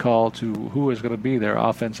answering the call to who is going to be their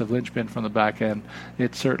offensive linchpin from the back end,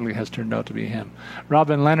 it certainly has turned out to be him.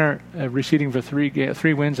 Robin Lehner, receding for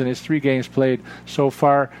 3 wins in his 3 games played so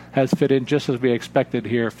far, has fit in just as we expected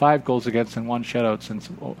here. 5 goals against and 1 shutout since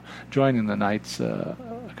joining the Knights a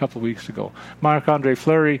couple of weeks ago. Marc-Andre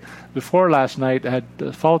Fleury, before last night, had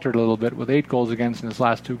faltered a little bit with 8 goals against in his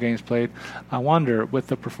last 2 games played. I wonder, with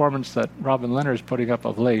the performance that Robin Lehner is putting up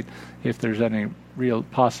of late, if there's any real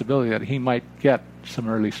possibility that he might get some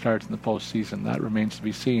early starts in the postseason. That remains to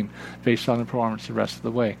be seen based on the performance the rest of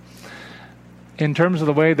the way. In terms of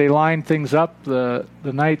the way they line things up, the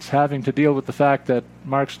Knights having to deal with the fact that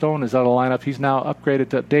Mark Stone is out of lineup. He's now upgraded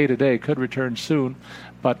to day-to-day, could return soon.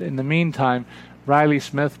 But in the meantime, Riley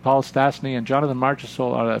Smith, Paul Stastny, and Jonathan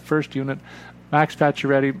Marchessault are that first unit. Max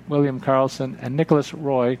Pacioretty, William Karlsson, and Nicholas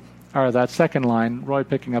Roy are that second line. Roy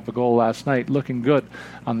picking up a goal last night, looking good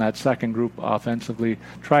on that second group offensively,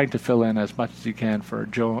 trying to fill in as much as he can for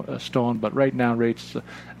Stone, but right now rates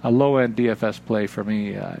a low-end DFS play for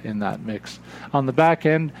me in that mix. On the back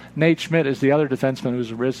end, Nate Schmidt is the other defenseman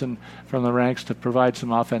who's risen from the ranks to provide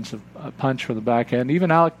some offensive punch for the back end. Even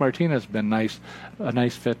Alec Martinez has been a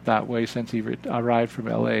nice fit that way since he arrived from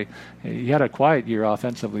LA. He had a quiet year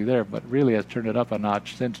offensively there, but really has turned it up a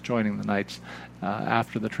notch since joining the Knights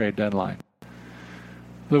after the trade deadline.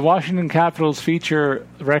 The Washington Capitals feature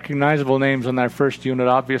recognizable names on that first unit,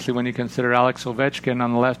 obviously, when you consider Alex Ovechkin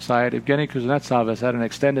on the left side. Evgeny Kuznetsov has had an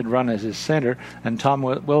extended run as his center, and Tom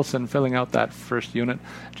Wilson filling out that first unit.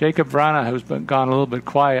 Jacob Vrana, who's gone a little bit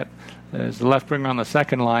quiet, is the left winger on the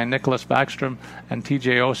second line, Nicholas Backstrom, and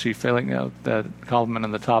TJ Oshie filling out the complement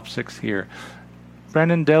in the top 6 here.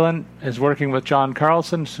 Brendan Dillon is working with John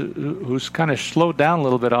Carlson, who's kind of slowed down a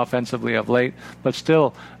little bit offensively of late, but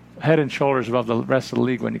still head and shoulders above the rest of the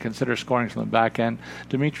league when you consider scoring from the back end.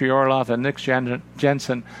 Dmitry Orlov and Nick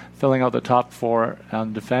Jensen filling out the top 4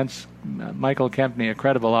 on defense. Michael Kempney, a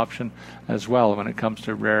credible option as well when it comes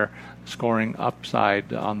to rare scoring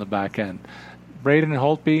upside on the back end. Braden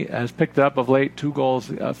Holtby has picked up of late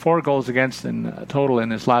 4 goals against in total in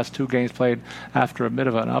his last 2 games played after a bit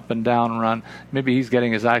of an up and down run. Maybe he's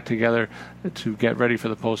getting his act together to get ready for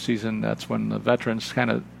the postseason. That's when the veterans kind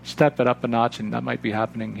of step it up a notch, and that might be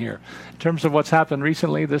happening here. In terms of what's happened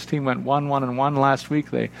recently, this team went 1-1-1 last week.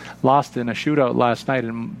 They lost in a shootout last night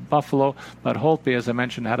in Buffalo, but Holtby, as I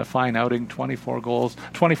mentioned, had a fine outing,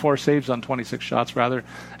 24 saves on 26 shots rather.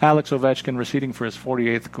 Alex Ovechkin receding for his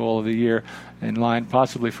 48th goal of the year, in line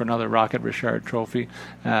possibly for another Rocket Richard trophy.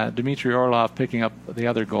 Dmitry Orlov picking up the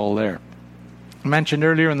other goal there. I mentioned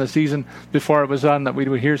earlier in the season, before it was on, that we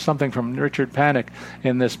would hear something from Richard Panik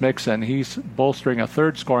in this mix, and he's bolstering a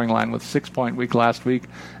 3rd scoring line with 6-point week last week,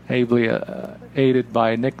 ably aided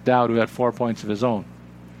by Nick Dowd, who had 4 points of his own.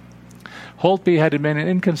 Holtby had been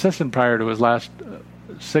inconsistent prior to his last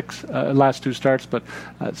 2 starts, but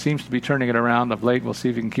seems to be turning it around of late. We'll see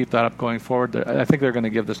if he can keep that up going forward. I think they're going to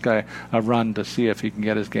give this guy a run to see if he can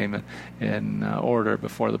get his game in order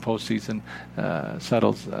before the postseason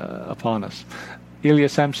settles upon us. Ilya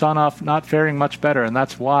Samsonov not faring much better, and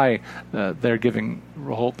that's why they're giving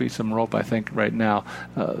Holtby some rope, I think, right now.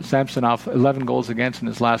 Samsonov, 11 goals against in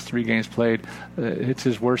his last 3 games played. It's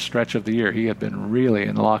his worst stretch of the year. He had been really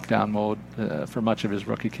in lockdown mode for much of his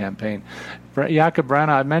rookie campaign. Jakub Vrana,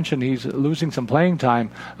 I mentioned he's losing some playing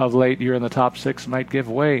time of late here in the top 6, might give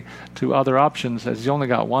way to other options as he's only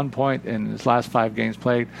got 1 point in his last 5 games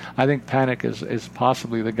played. I think Panik is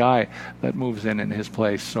possibly the guy that moves in his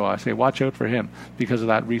place, so I say watch out for him because of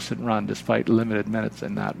that recent run despite limited minutes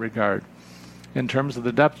in that regard. In terms of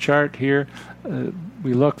the depth chart here,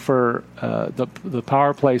 we look for the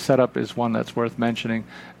power play setup is one that's worth mentioning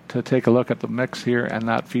to take a look at the mix here, and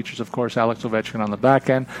that features, of course, Alex Ovechkin on the back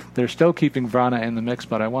end. They're still keeping Vrana in the mix,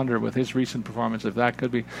 but I wonder with his recent performance if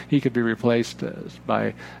he could be replaced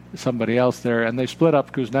by somebody else there. And they split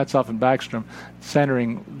up Kuznetsov and Backstrom,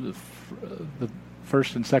 centering the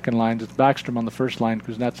first and second lines. It's Backstrom on the first line,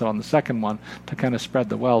 Kuznetsov on the second one to kind of spread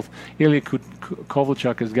the wealth. Ilya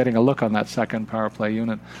Kovalchuk is getting a look on that second power play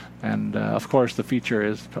unit. And, of course, the feature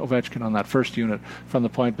is Ovechkin on that first unit from the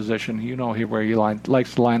point position. You know where he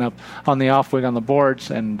likes to line up on the off wing on the boards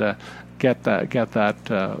and get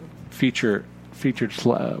that featured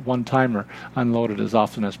one-timer unloaded as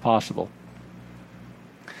often as possible.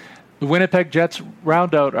 The Winnipeg Jets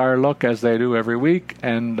round out our look as they do every week,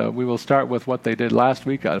 and we will start with what they did last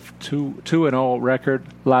week. A 2-0 record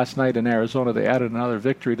last night in Arizona. They added another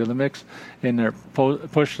victory to the mix in their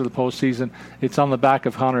push to the postseason. It's on the back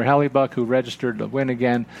of Connor Hellebuyck, who registered the win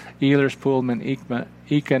again. Ehlers, Poolman,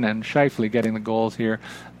 Eakin, and Scheifele getting the goals here.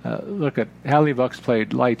 Look at Hellebuyck's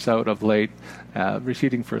played lights out of late,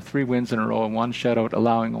 receding for 3 wins in a row and 1 shutout,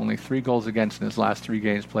 allowing only 3 goals against in his last 3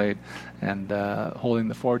 games played, and holding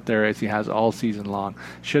the fort there as he has all season long.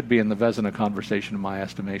 Should be in the Vezina conversation in my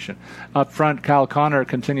estimation. Up front, Kyle Connor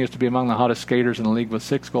continues to be among the hottest skaters in the league with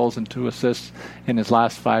 6 goals and 2 assists in his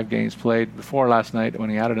last 5 games played, before last night when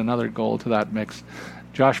he added another goal to that mix.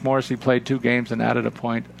 Josh Morrissey played 2 games and added a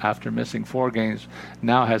point after missing 4 games.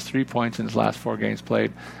 Now has 3 points in his last 4 games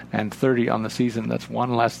played and 30 on the season. That's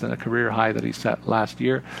 1 less than a career high that he set last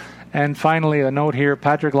year. And finally, a note here,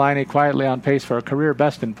 Patrick Laine quietly on pace for a career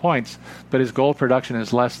best in points, but his goal production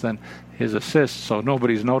is less than his assists, so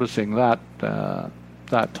nobody's noticing that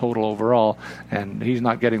total overall, and he's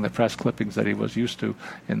not getting the press clippings that he was used to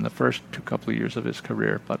in the first couple of years of his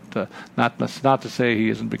career. But not to say he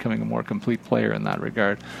isn't becoming a more complete player in that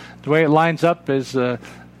regard. The way it lines up is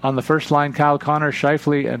on the first line, Kyle Connor,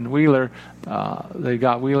 Scheifele, and Wheeler. They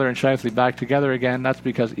got Wheeler and Scheifele back together again. That's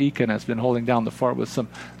because Eakin has been holding down the fort with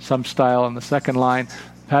some style on the second line.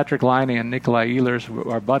 Patrick Laine and Nikolai Ehlers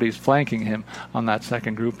are buddies flanking him on that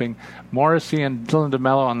second grouping. Morrissey and Dylan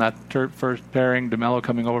DeMello on that first pairing. DeMello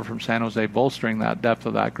coming over from San Jose, bolstering that depth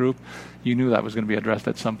of that group. You knew that was going to be addressed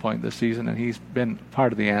at some point this season, and he's been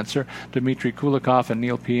part of the answer. Dmitry Kulikov and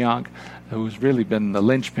Neil Pionk, who's really been the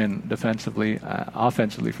linchpin defensively,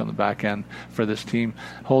 offensively from the back end for this team,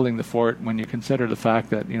 holding the fort when you consider the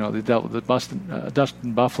fact that, they dealt with the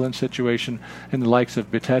Dustin Byfuglien situation and the likes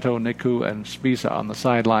of Bitetto, Niku, and Spiza on the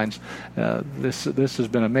sidelines. This has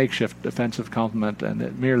been a makeshift defensive complement, and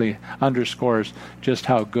it merely underscores just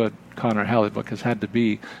how good Connor Hellebuyck has had to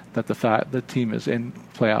be that the team is in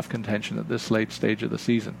playoff contention at this late stage of the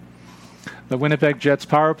season. The Winnipeg Jets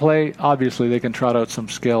power play, obviously they can trot out some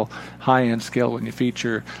skill, high-end skill when you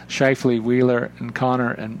feature Scheifele, Wheeler, and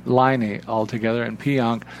Connor and Laine all together. And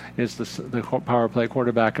Pionk is the power play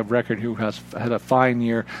quarterback of record who has had a fine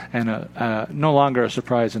year and no longer a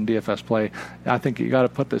surprise in DFS play. I think you got to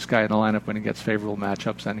put this guy in the lineup when he gets favorable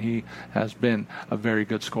matchups, and he has been a very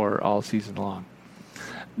good scorer all season long.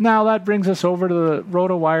 Now that brings us over to the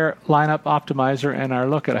RotoWire lineup optimizer and our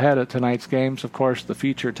look ahead at tonight's games. Of course, the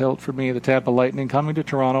feature tilt for me, the Tampa Lightning coming to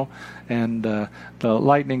Toronto, and the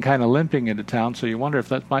Lightning kind of limping into town. So you wonder if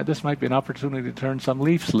this might be an opportunity to turn some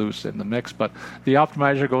Leafs loose in the mix. But the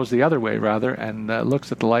optimizer goes the other way, rather, and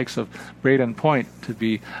looks at the likes of Brayden Point to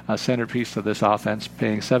be a centerpiece of this offense,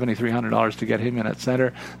 paying $7,300 to get him in at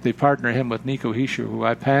center. They partner him with Nico Hischier, who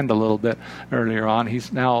I panned a little bit earlier on.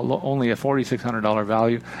 He's now only a $4,600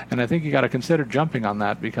 value, and I think you got to consider jumping on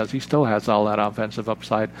that because he still has all that offensive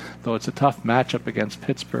upside, though it's a tough matchup against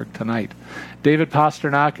Pittsburgh tonight. David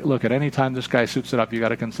Pastrnak, look, at any time this guy suits it up, you got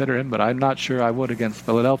to consider him, but I'm not sure I would against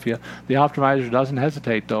Philadelphia. The optimizer doesn't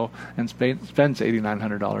hesitate, though, and spends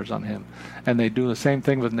 $8,900 on him. And they do the same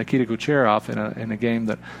thing with Nikita Kucherov in a game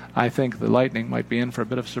that I think the Lightning might be in for a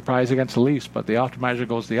bit of surprise against the Leafs, but the optimizer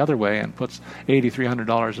goes the other way and puts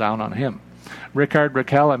 $8,300 down on him. Rickard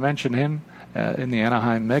Rakell, I mentioned him in the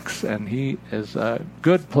Anaheim mix, and he is a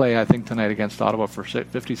good play, I think, tonight against Ottawa for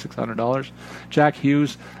 $5,600. Jack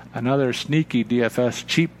Hughes, another sneaky DFS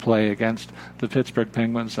cheap play against the Pittsburgh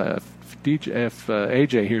Penguins. If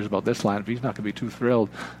AJ hears about this lineup, he's not going to be too thrilled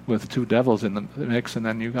with two Devils in the mix. And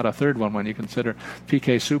then you got a third one when you consider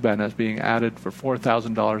PK Subban as being added for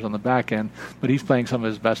 $4,000 on the back end, but he's playing some of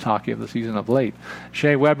his best hockey of the season of late.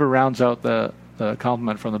 Shea Weber rounds out the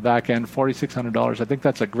compliment from the back end, $4,600. I think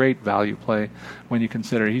that's a great value play when you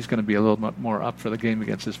consider he's going to be a little bit more up for the game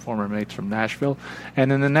against his former mates from Nashville.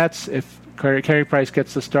 And in the Nets, if Carey Price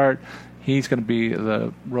gets the start, he's going to be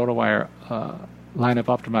the RotoWire lineup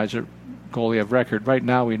optimizer goalie of record. Right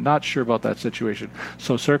now, we're not sure about that situation,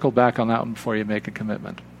 so circle back on that one before you make a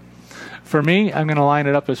commitment. For me, I'm going to line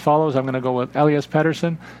it up as follows. I'm going to go with Elias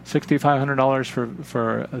Pettersson, $6,500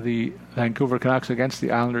 for the Vancouver Canucks against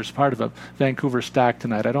the Islanders, part of a Vancouver stack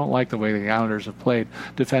tonight. I don't like the way the Islanders have played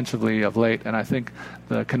defensively of late, and I think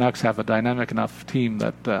the Canucks have a dynamic enough team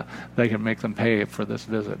that they can make them pay for this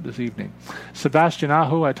visit this evening. Sebastian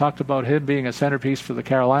Aho, I talked about him being a centerpiece for the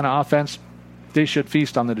Carolina offense. They should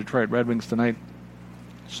feast on the Detroit Red Wings tonight,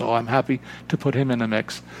 so I'm happy to put him in the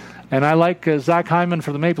mix. And I like Zach Hyman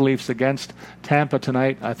for the Maple Leafs against Tampa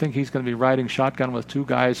tonight. I think he's going to be riding shotgun with two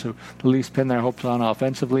guys who the Leafs pin their hopes on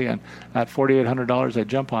offensively, and at $4,800, I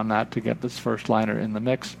jump on that to get this first liner in the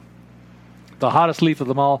mix. The hottest Leaf of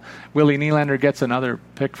them all, Willie Nylander, gets another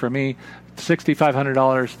pick for me.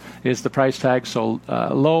 $6,500 is the price tag, so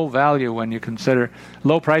low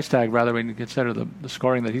price tag when you consider the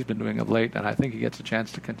scoring that he's been doing of late, and I think he gets a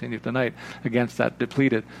chance to continue tonight against that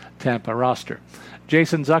depleted Tampa roster.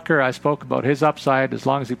 Jason Zucker, I spoke about his upside. As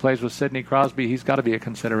long as he plays with Sidney Crosby, he's got to be a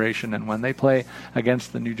consideration, and when they play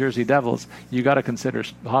against the New Jersey Devils, you got to consider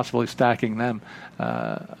possibly stacking the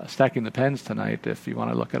Pens tonight if you want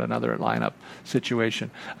to look at another lineup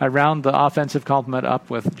situation. I round the offensive complement up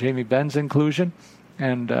with Jamie Benn's inclusion,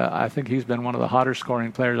 and I think he's been one of the hotter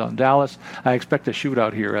scoring players on Dallas. I expect a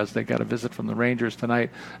shootout here as they got a visit from the Rangers tonight,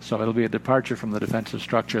 so it'll be a departure from the defensive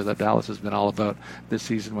structure that Dallas has been all about this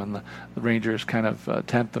season when the Rangers kind of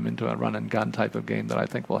tempt them into a run-and-gun type of game that I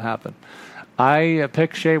think will happen. I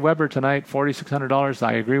pick Shea Weber tonight, $4,600.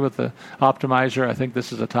 I agree with the optimizer. I think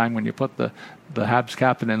this is a time when you put the Habs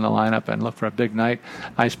captain in the lineup and look for a big night.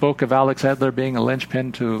 I spoke of Alex Edler being a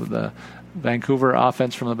linchpin to the Vancouver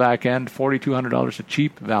offense from the back end. $4,200, a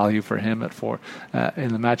cheap value for him in the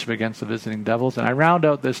matchup against the visiting Devils. And I round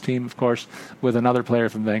out this team, of course, with another player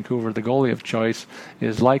from Vancouver. The goalie of choice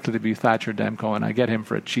is likely to be Thatcher Demko, and I get him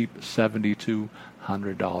for a cheap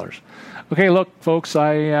 $7,200. Okay, look, folks,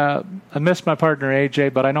 I miss my partner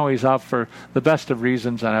AJ, but I know he's out for the best of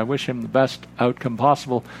reasons, and I wish him the best outcome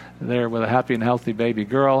possible there with a happy and healthy baby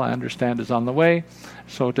girl. I understand is on the way.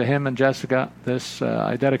 So to him and Jessica,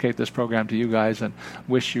 I dedicate this program to you guys and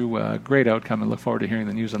wish you a great outcome and look forward to hearing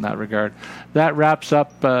the news in that regard. That wraps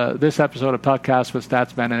up this episode of Podcast with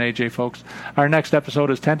Statsman and AJ, folks. Our next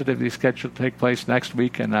episode is tentatively scheduled to take place next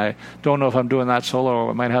week, and I don't know if I'm doing that solo or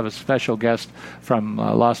I might have a special guest from from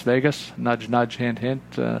Las Vegas. Nudge, nudge, hint, hint.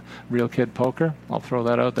 Real Kid Poker. I'll throw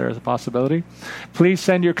that out there as a possibility. Please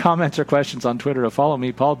send your comments or questions on Twitter, or follow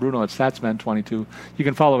me, Paul Bruno, at Statsman22. You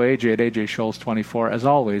can follow AJ at AJ Scholes24. As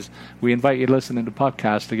always, we invite you to listen to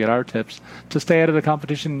podcasts to get our tips to stay out of the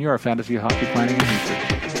competition in your fantasy hockey planning and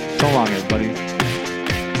research. So long, everybody.